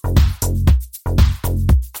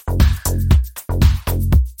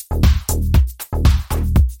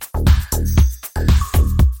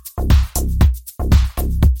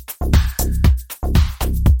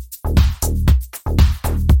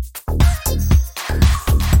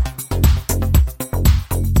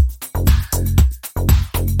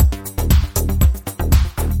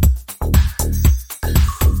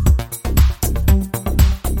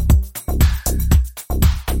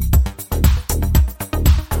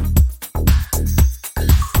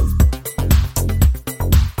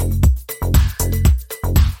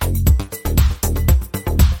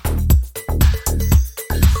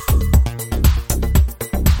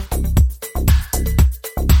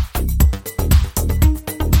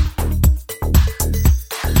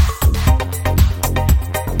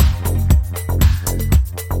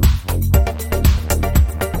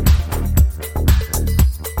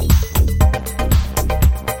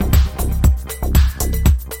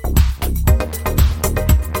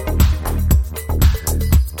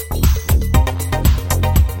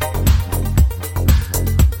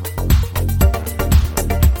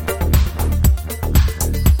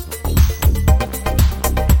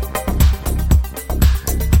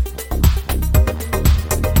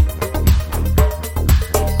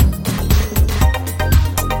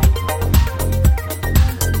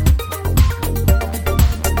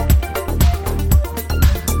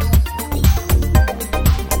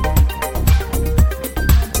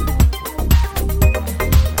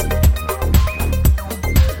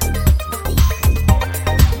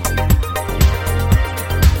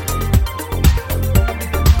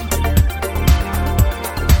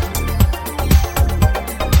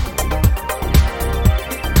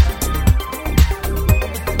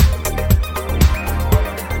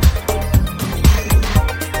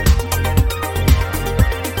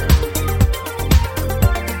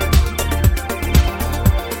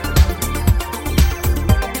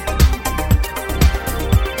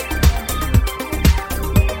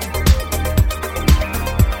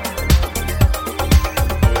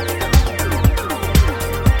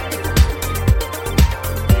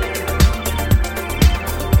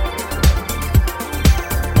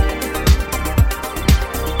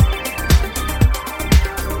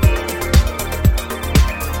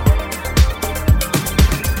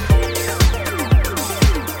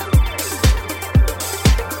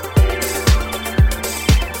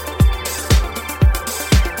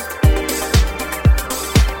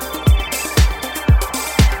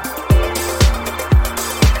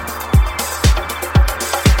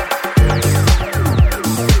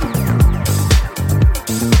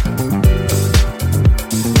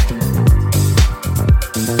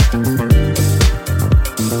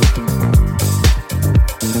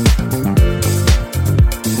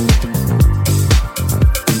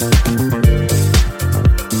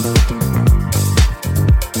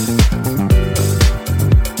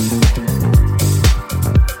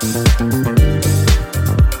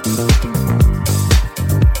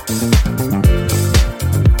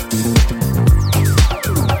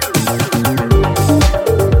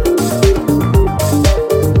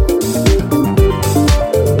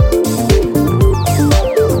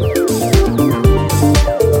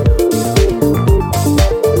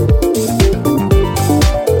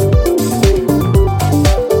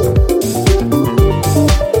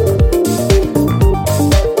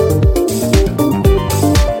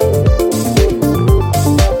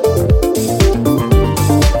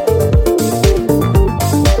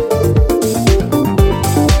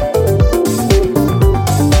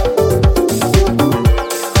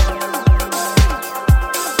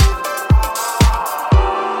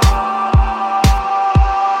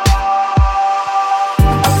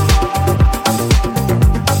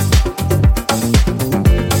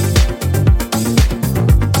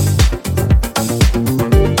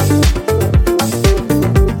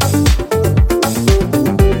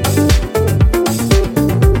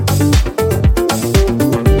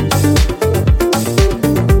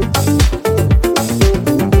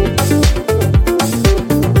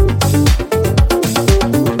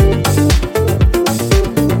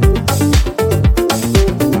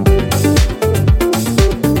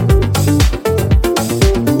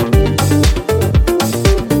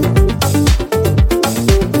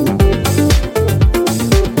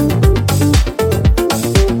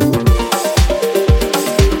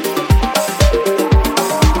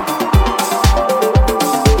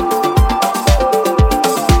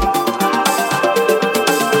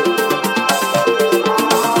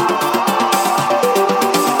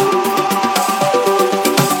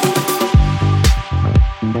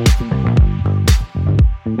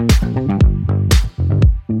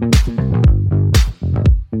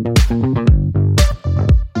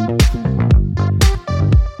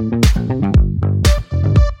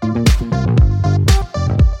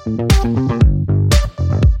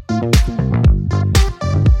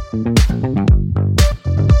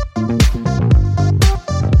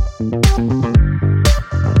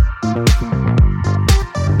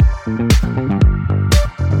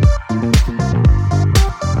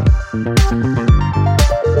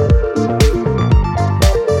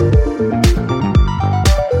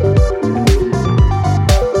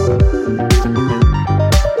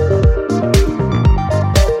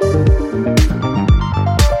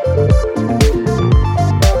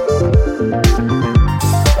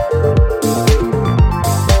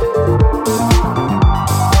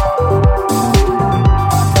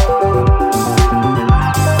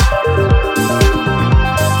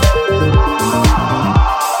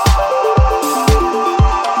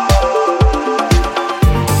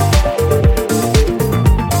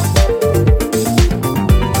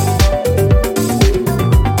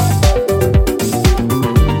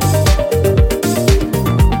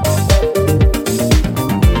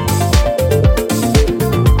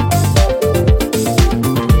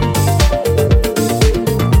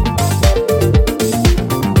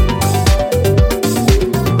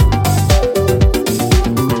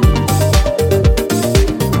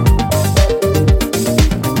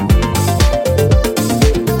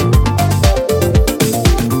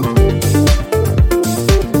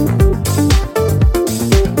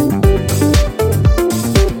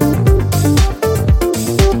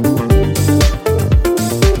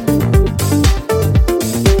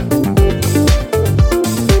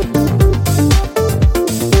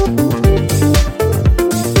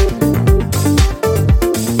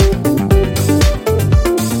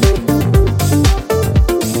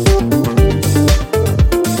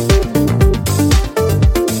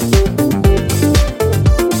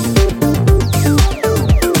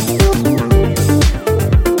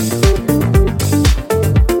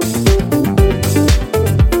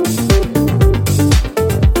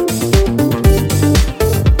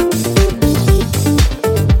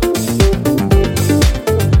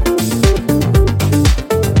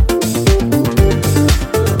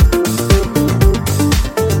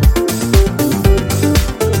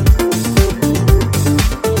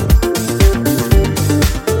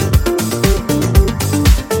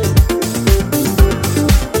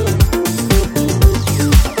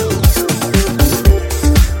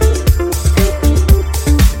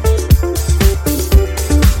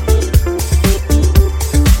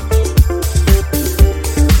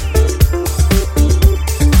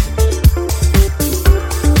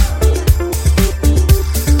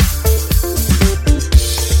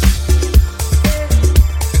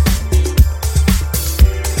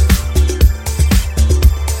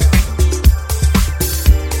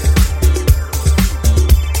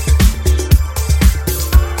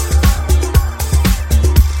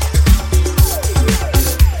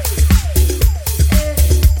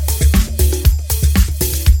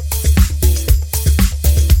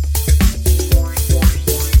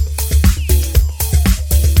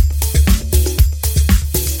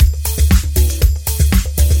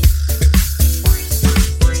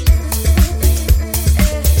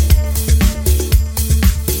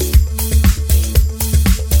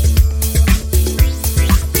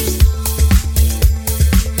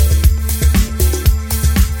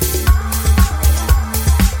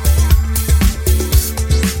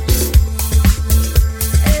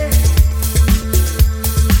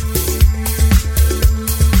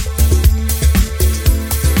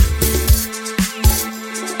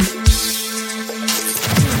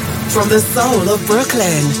 From the soul of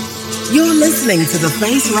Brooklyn, you're listening to The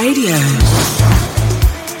Face Radio.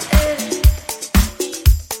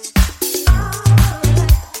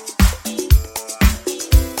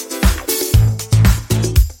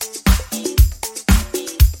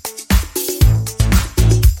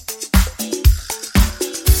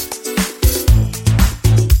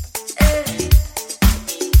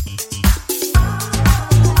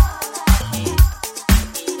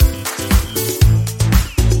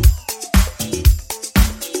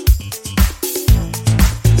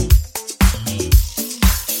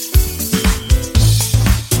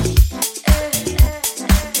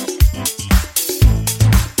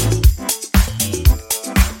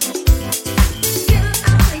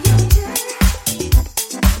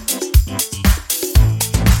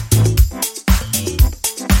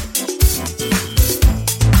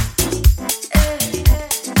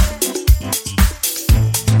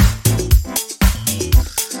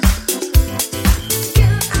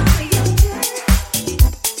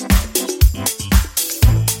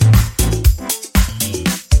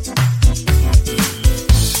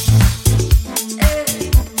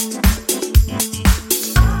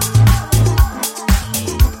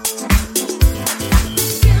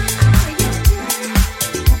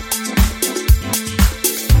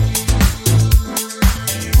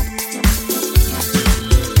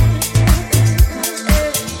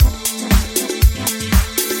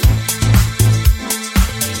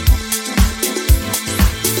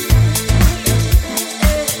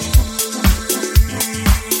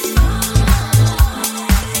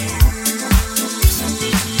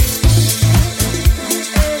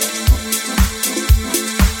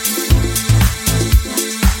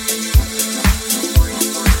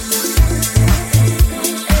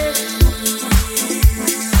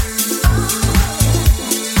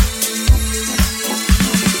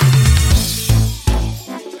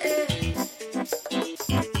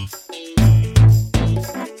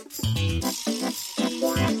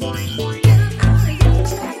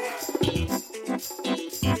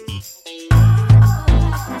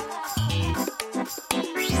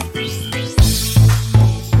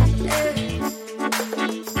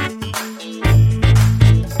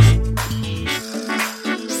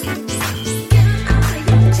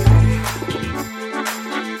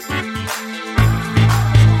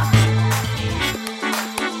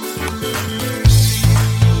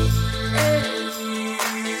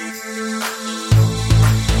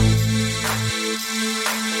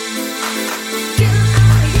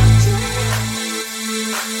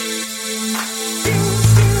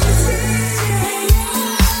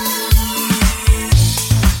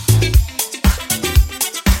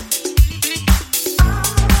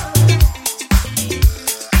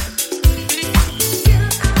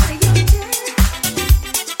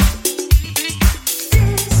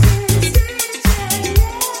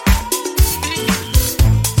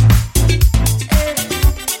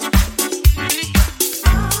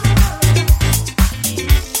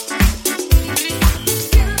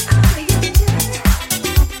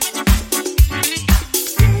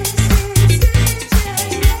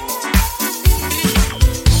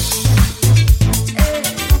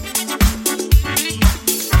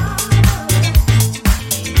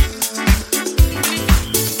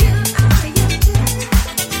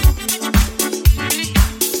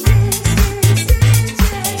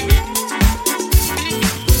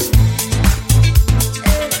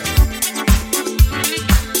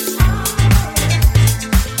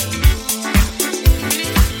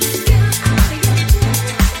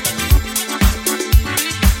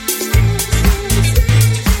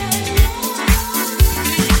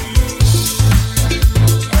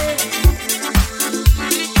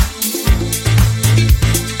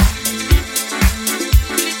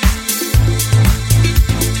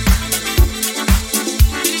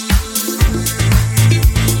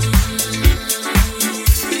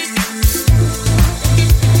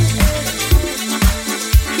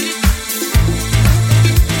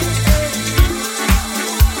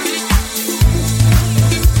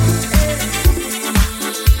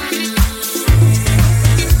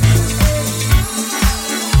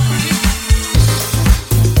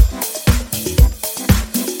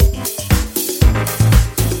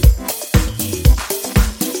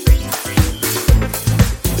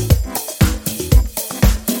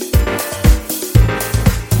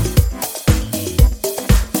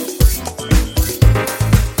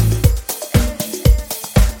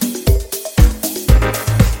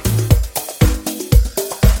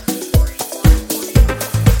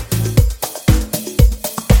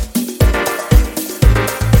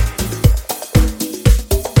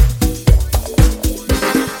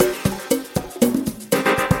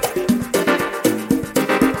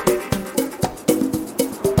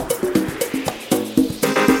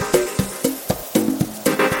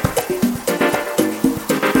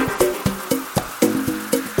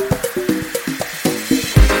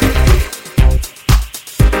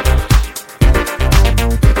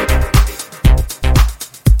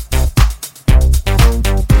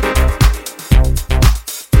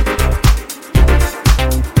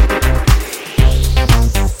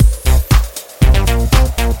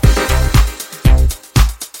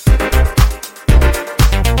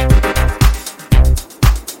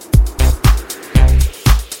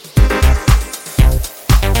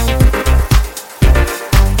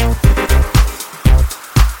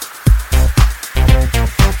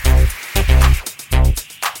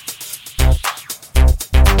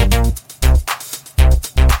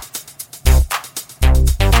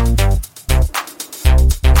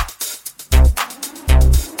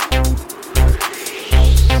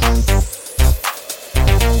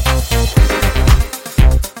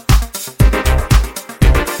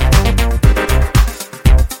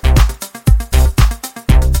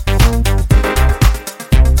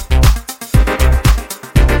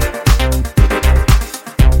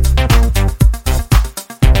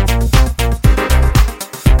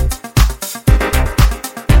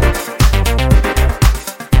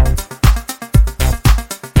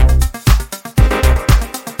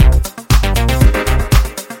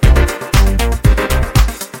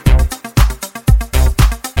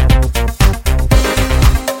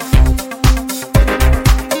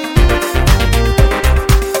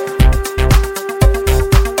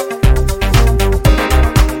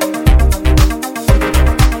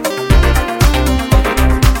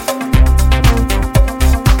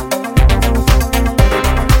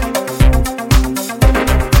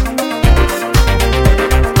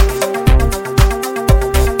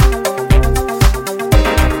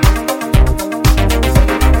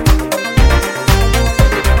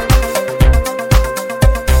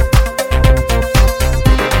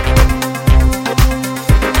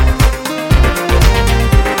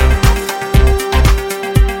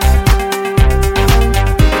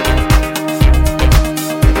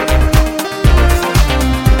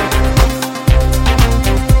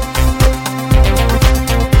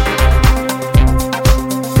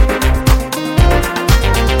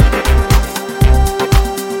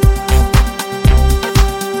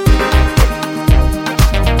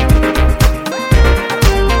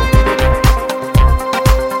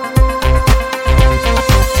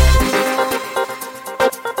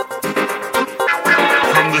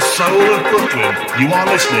 soul of Brooklyn, you are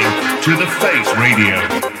listening to The Face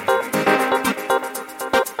Radio.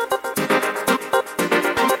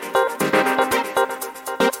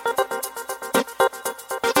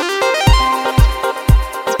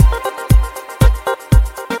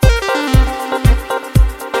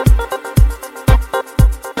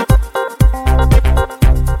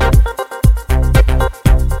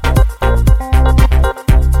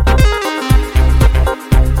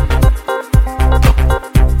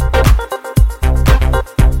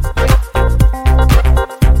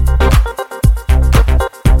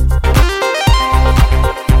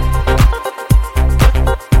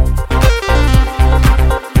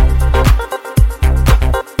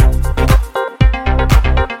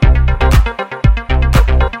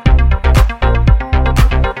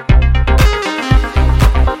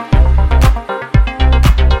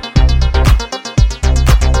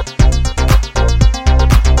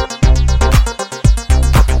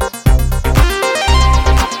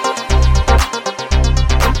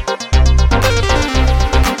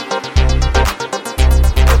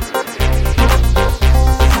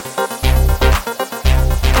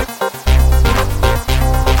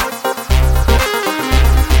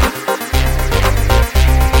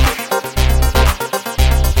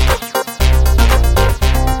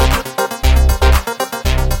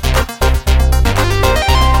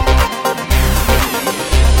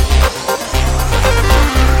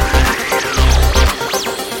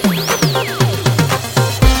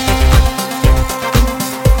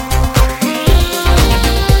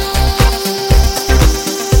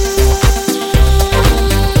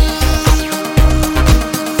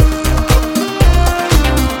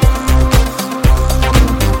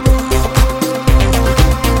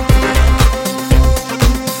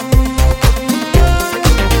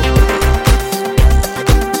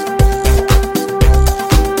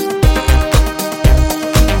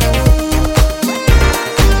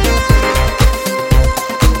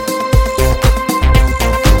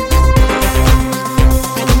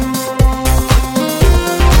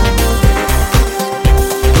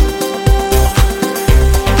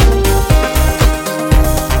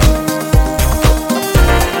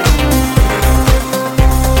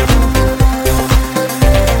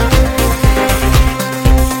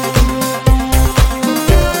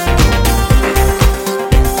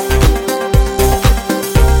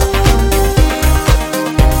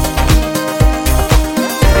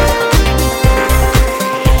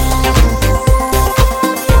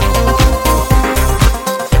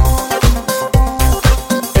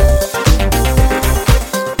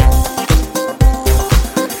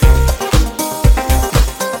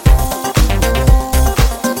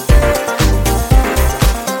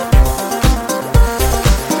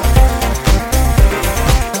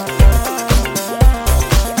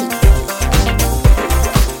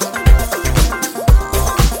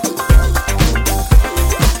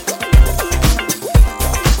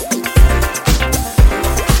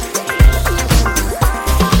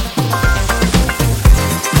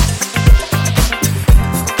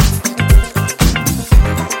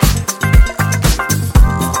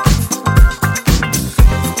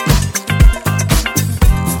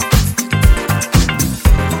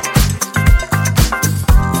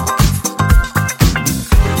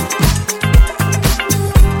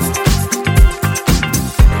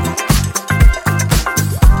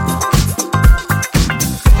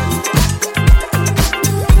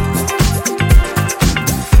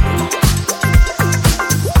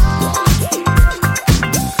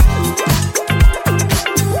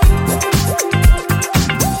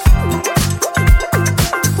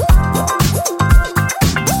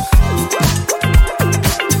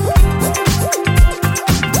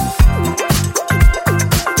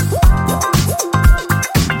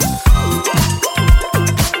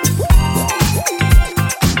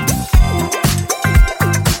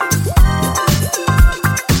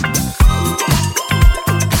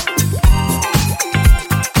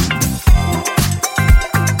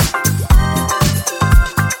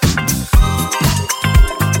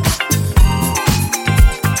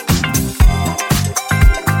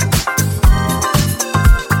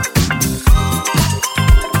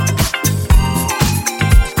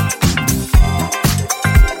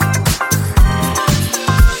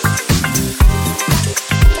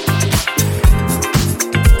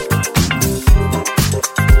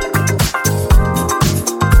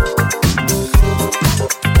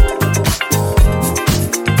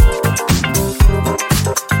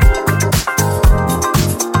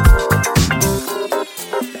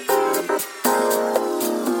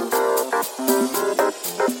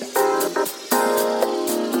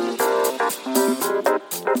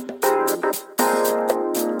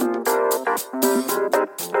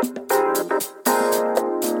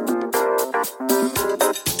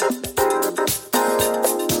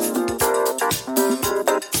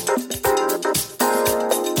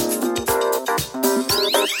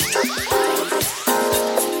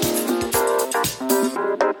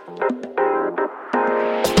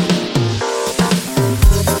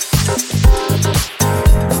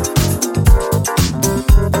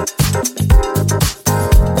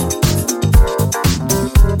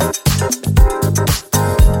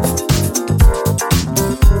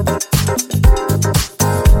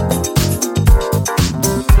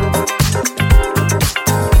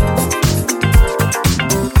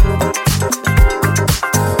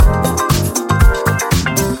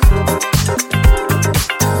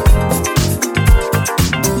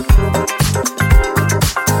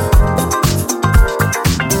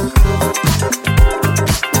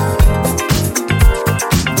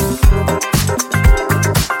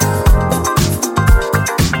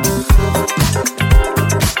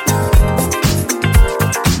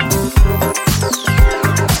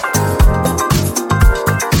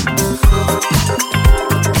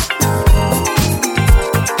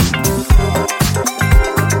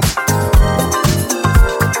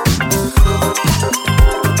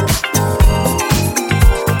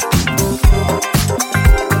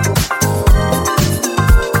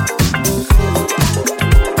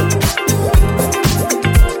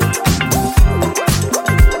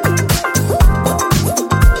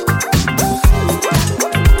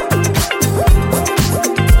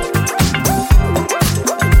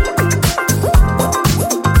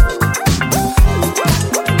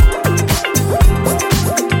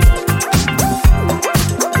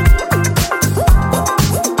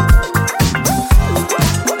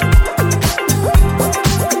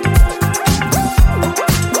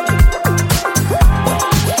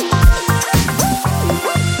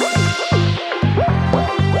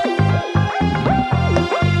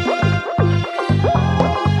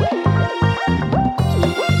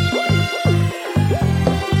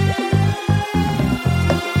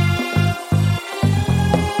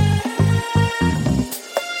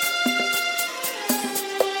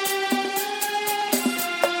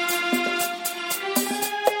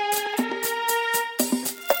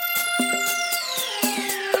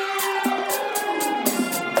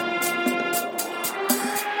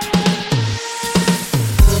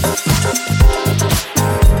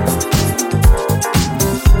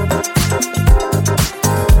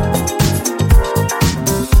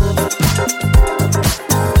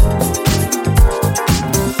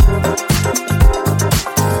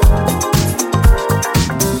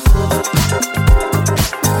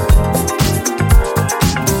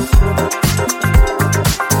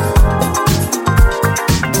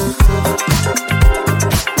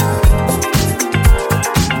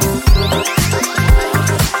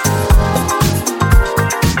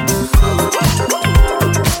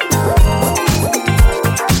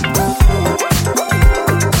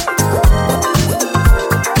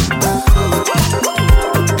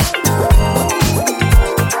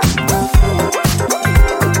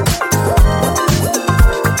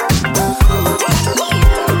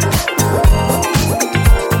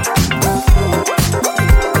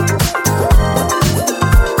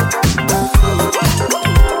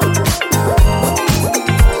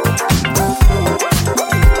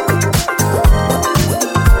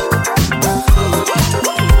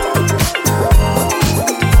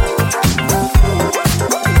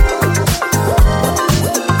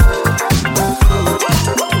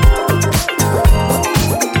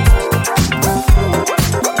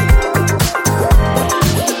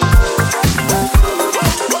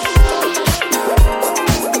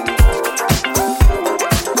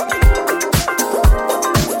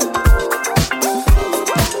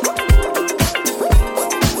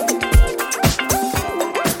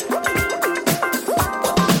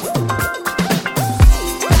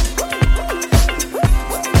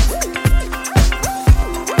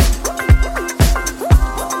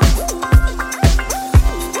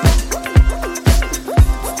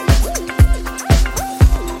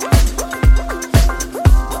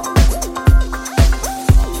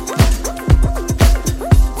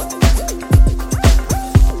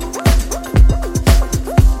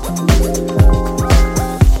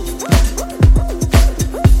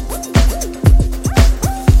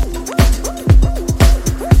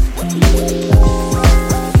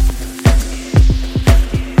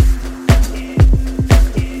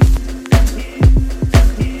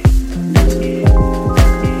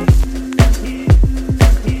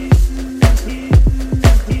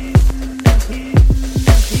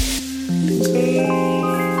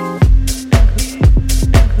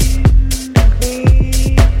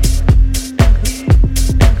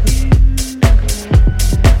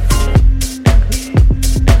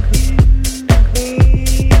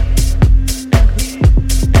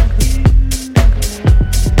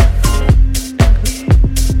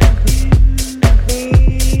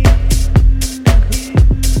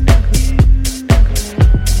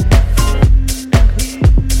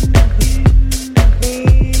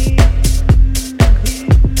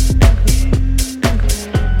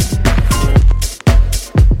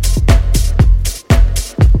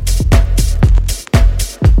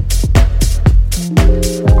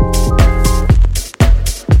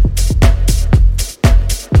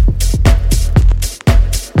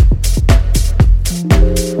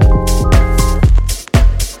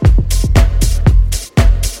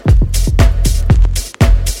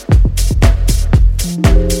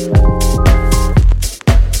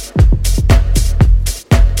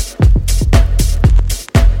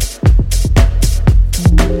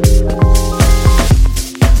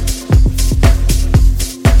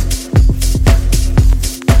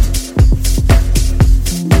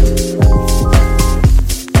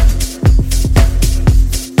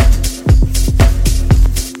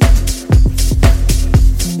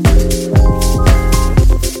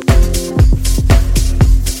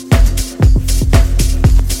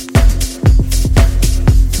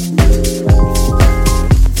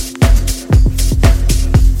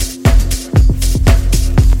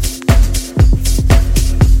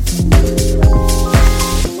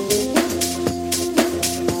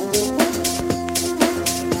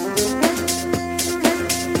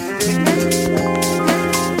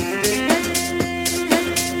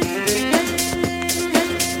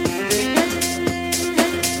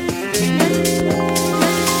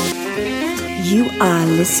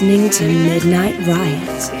 listening to Midnight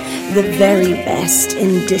Riot, the very best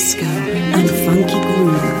in disco and funky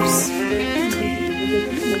grooves.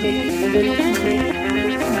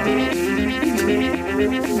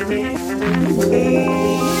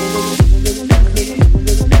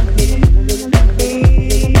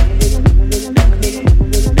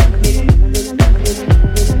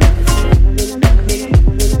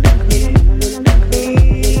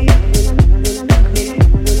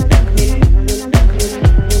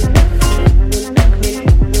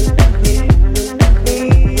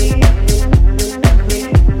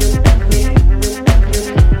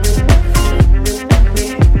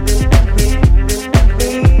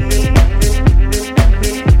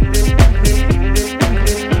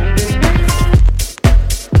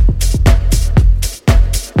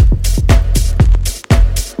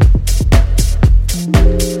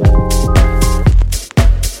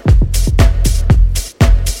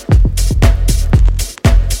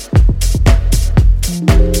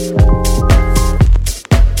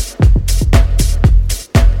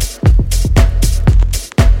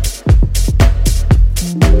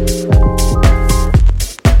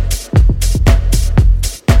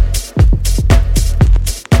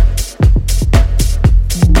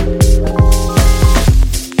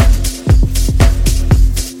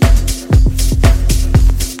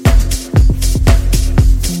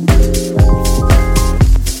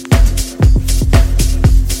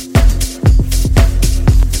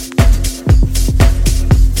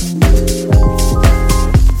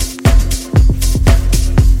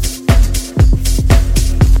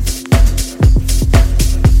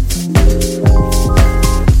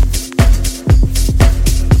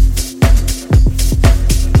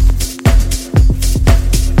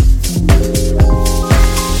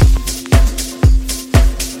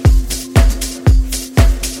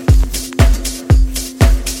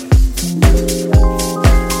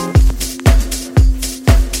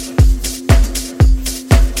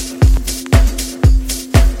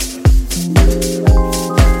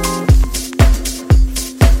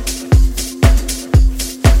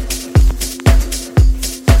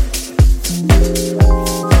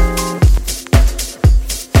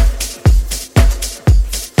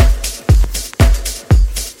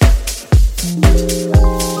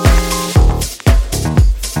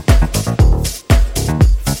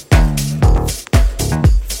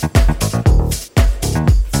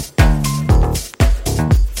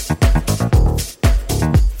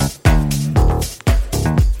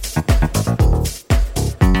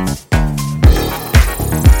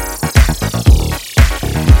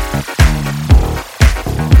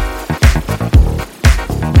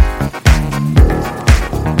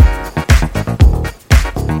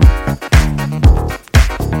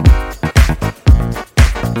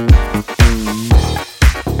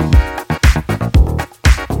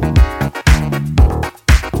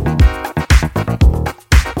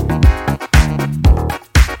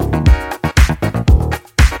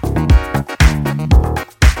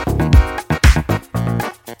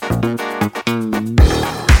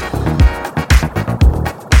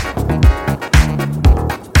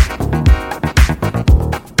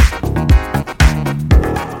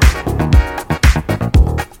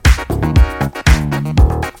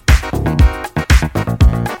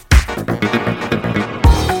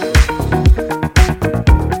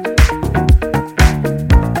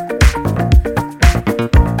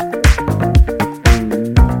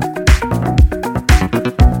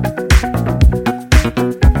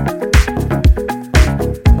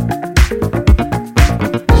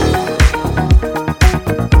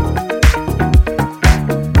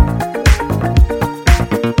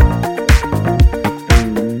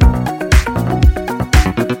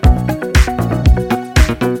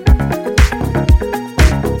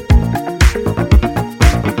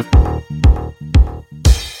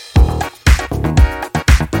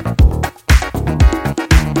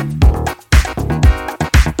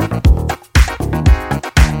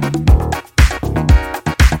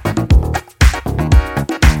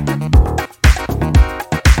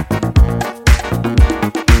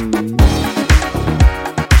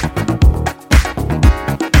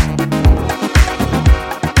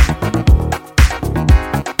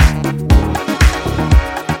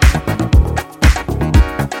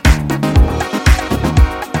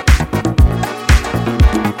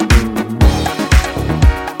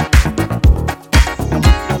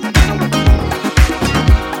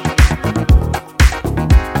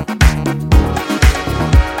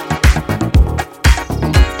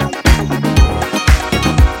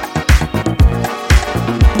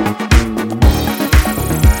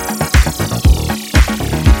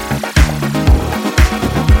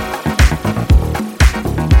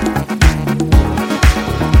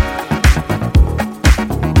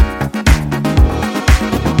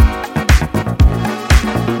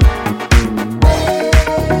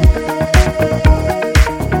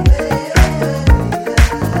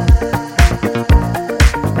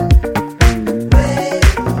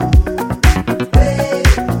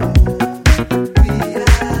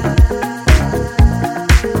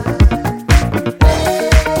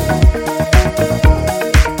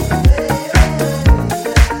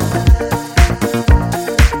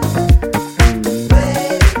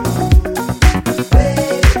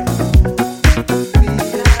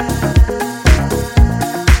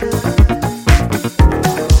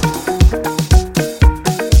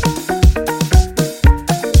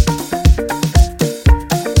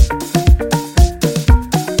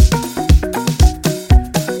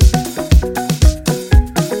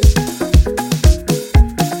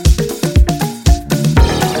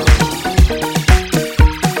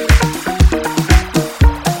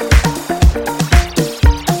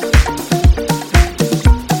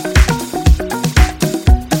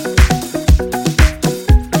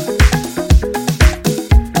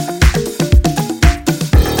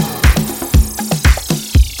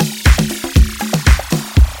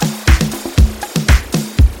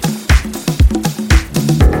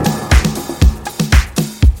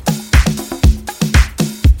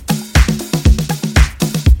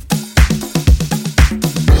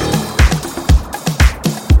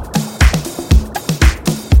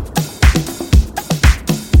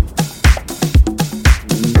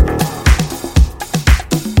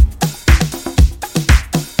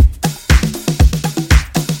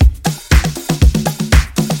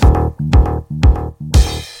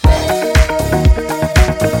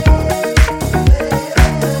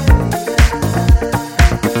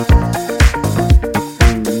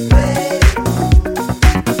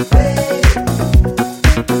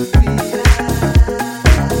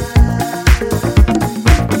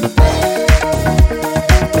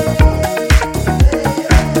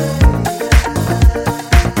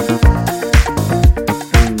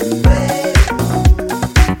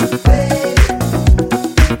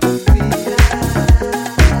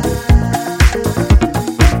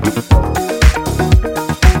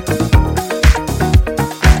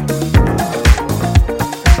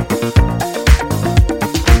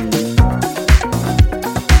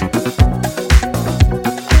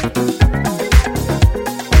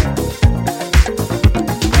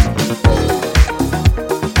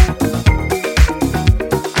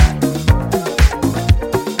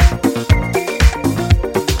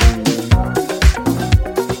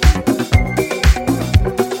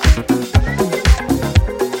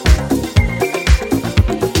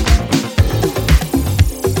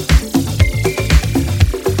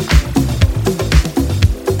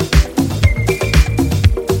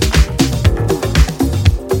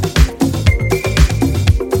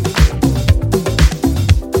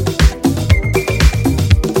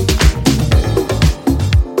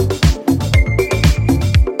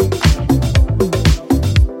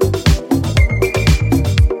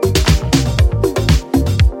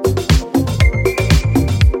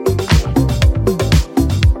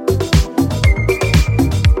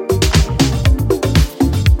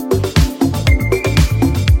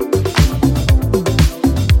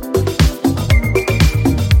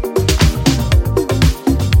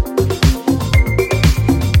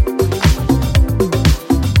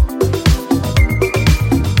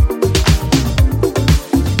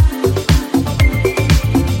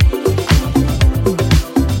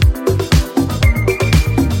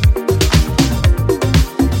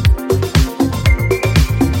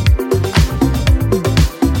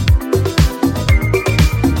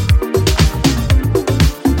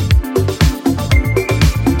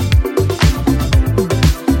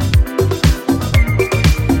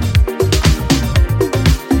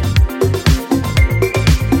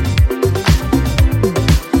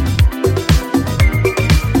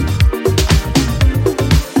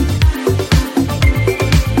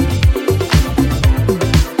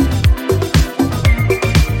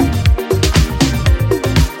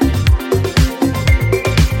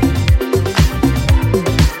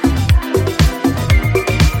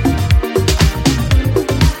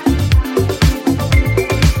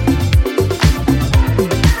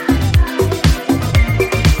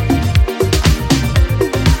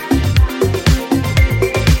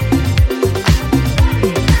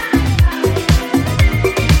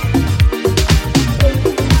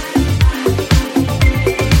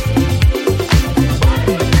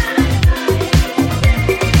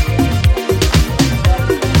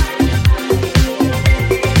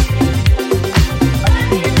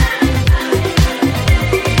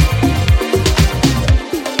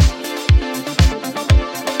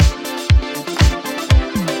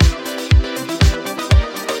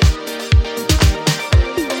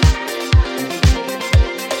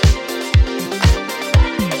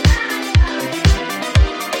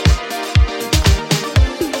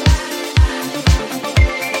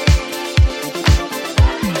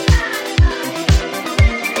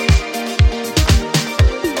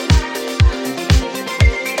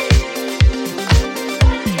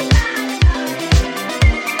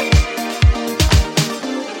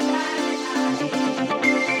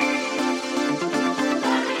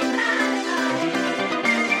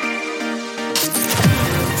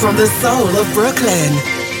 from the soul of Brooklyn.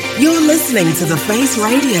 You're listening to The Face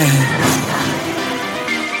Radio.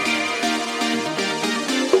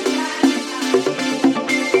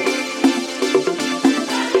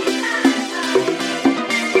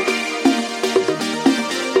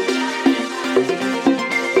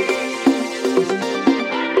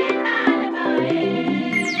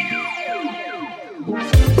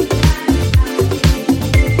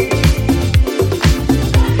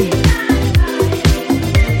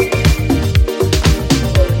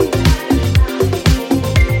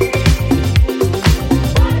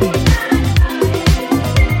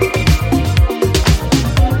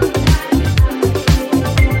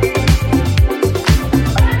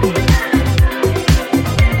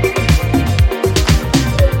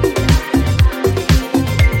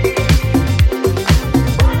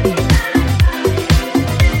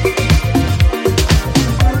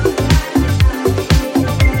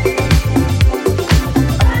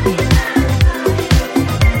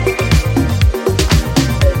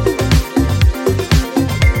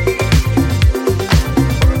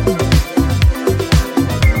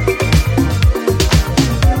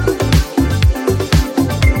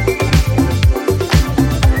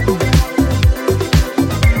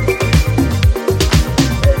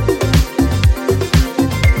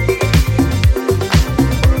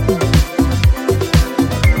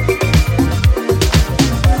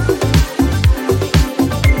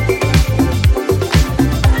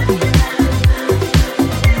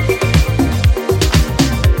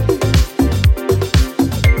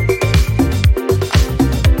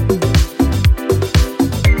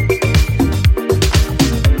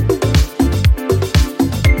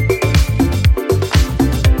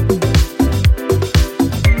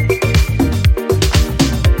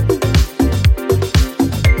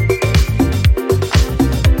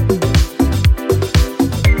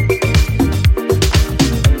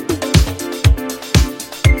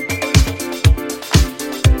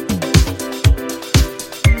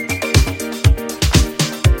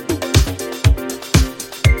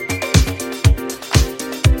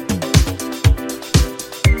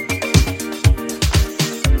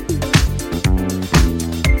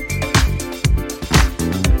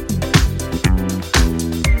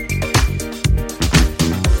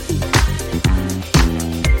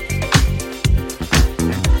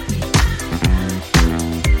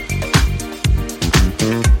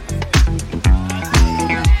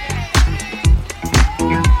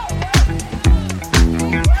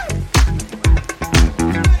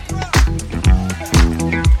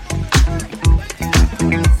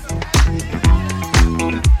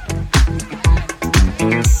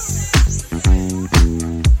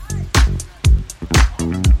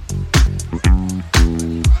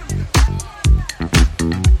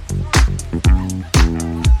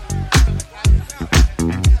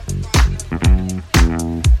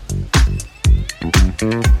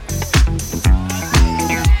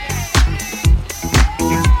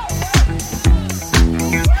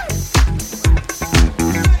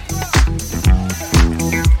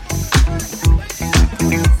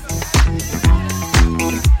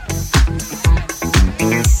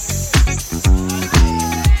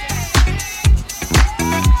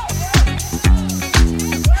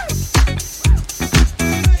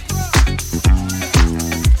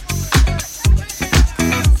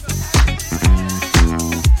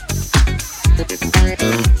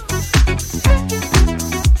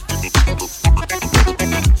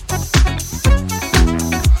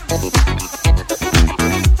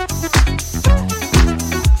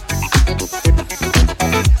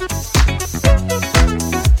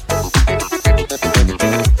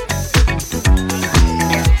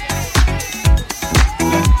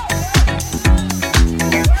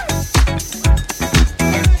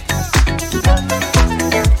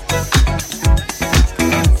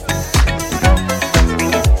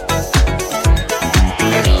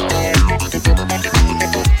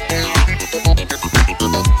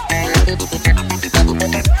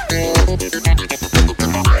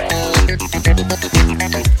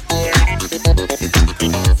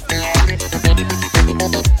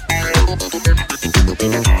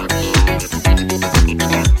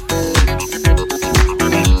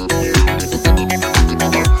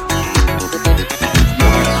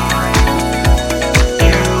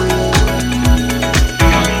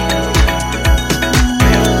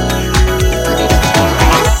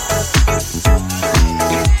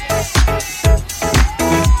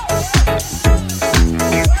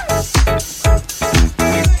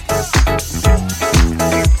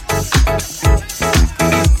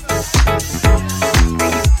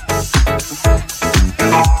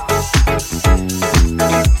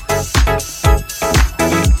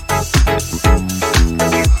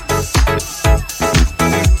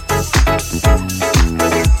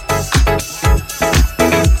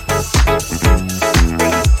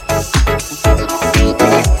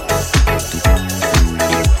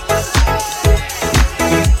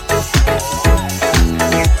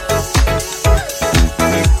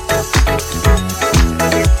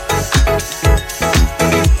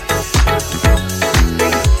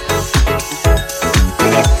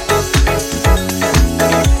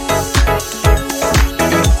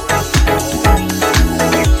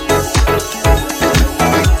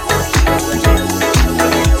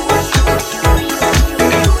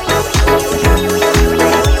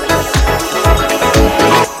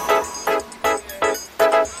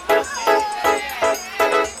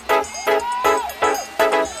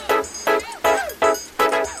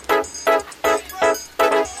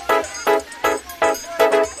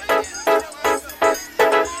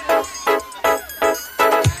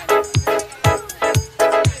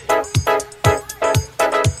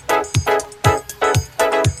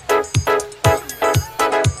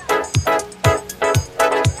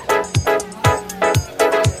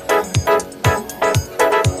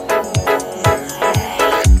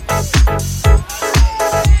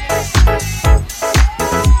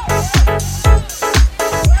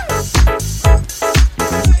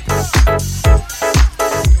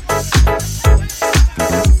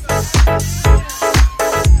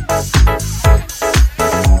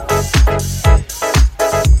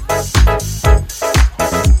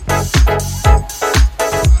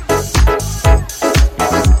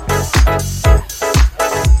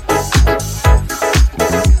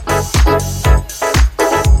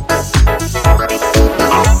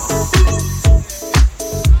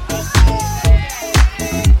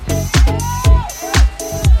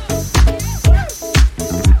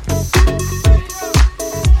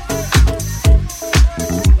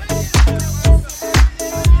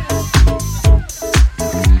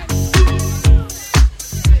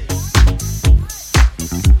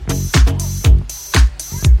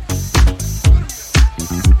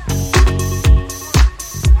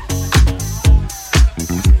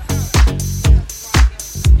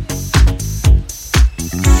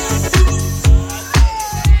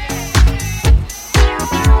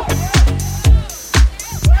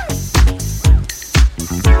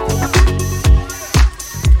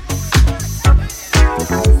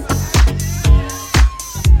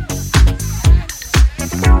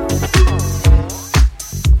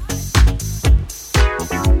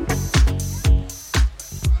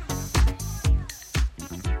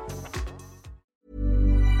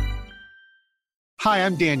 Hi,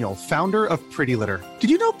 I'm Daniel, founder of Pretty Litter. Did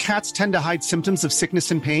you know cats tend to hide symptoms of sickness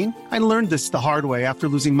and pain? I learned this the hard way after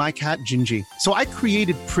losing my cat, Gingy. So I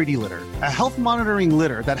created Pretty Litter, a health monitoring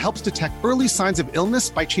litter that helps detect early signs of illness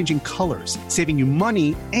by changing colors, saving you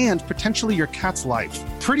money and potentially your cat's life.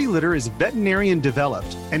 Pretty Litter is veterinarian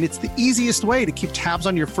developed, and it's the easiest way to keep tabs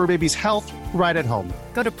on your fur baby's health right at home.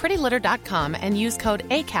 Go to prettylitter.com and use code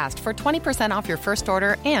ACAST for 20% off your first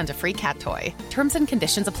order and a free cat toy. Terms and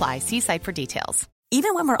conditions apply. See site for details.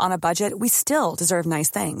 Even when we're on a budget, we still deserve nice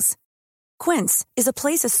things. Quince is a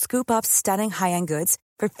place to scoop up stunning high-end goods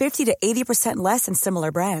for 50 to 80% less than similar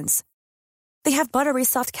brands. They have buttery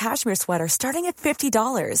soft cashmere sweaters starting at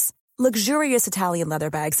 $50, luxurious Italian leather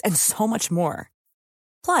bags, and so much more.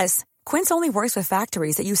 Plus, Quince only works with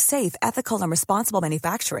factories that use safe, ethical, and responsible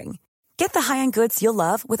manufacturing. Get the high-end goods you'll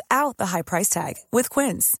love without the high price tag with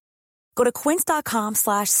Quince. Go to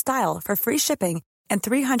quince.com/style for free shipping and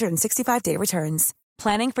 365-day returns.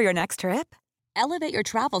 Planning for your next trip? Elevate your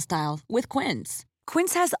travel style with Quince.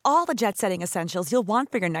 Quince has all the jet-setting essentials you'll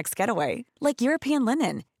want for your next getaway, like European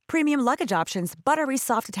linen, premium luggage options, buttery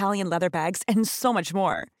soft Italian leather bags, and so much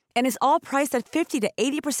more. And is all priced at 50 to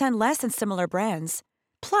 80% less than similar brands.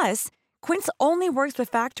 Plus, Quince only works with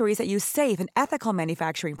factories that use safe and ethical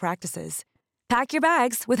manufacturing practices. Pack your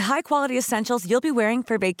bags with high-quality essentials you'll be wearing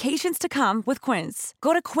for vacations to come with Quince.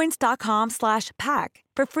 Go to quince.com/pack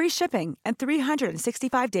for free shipping and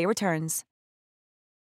 365-day returns.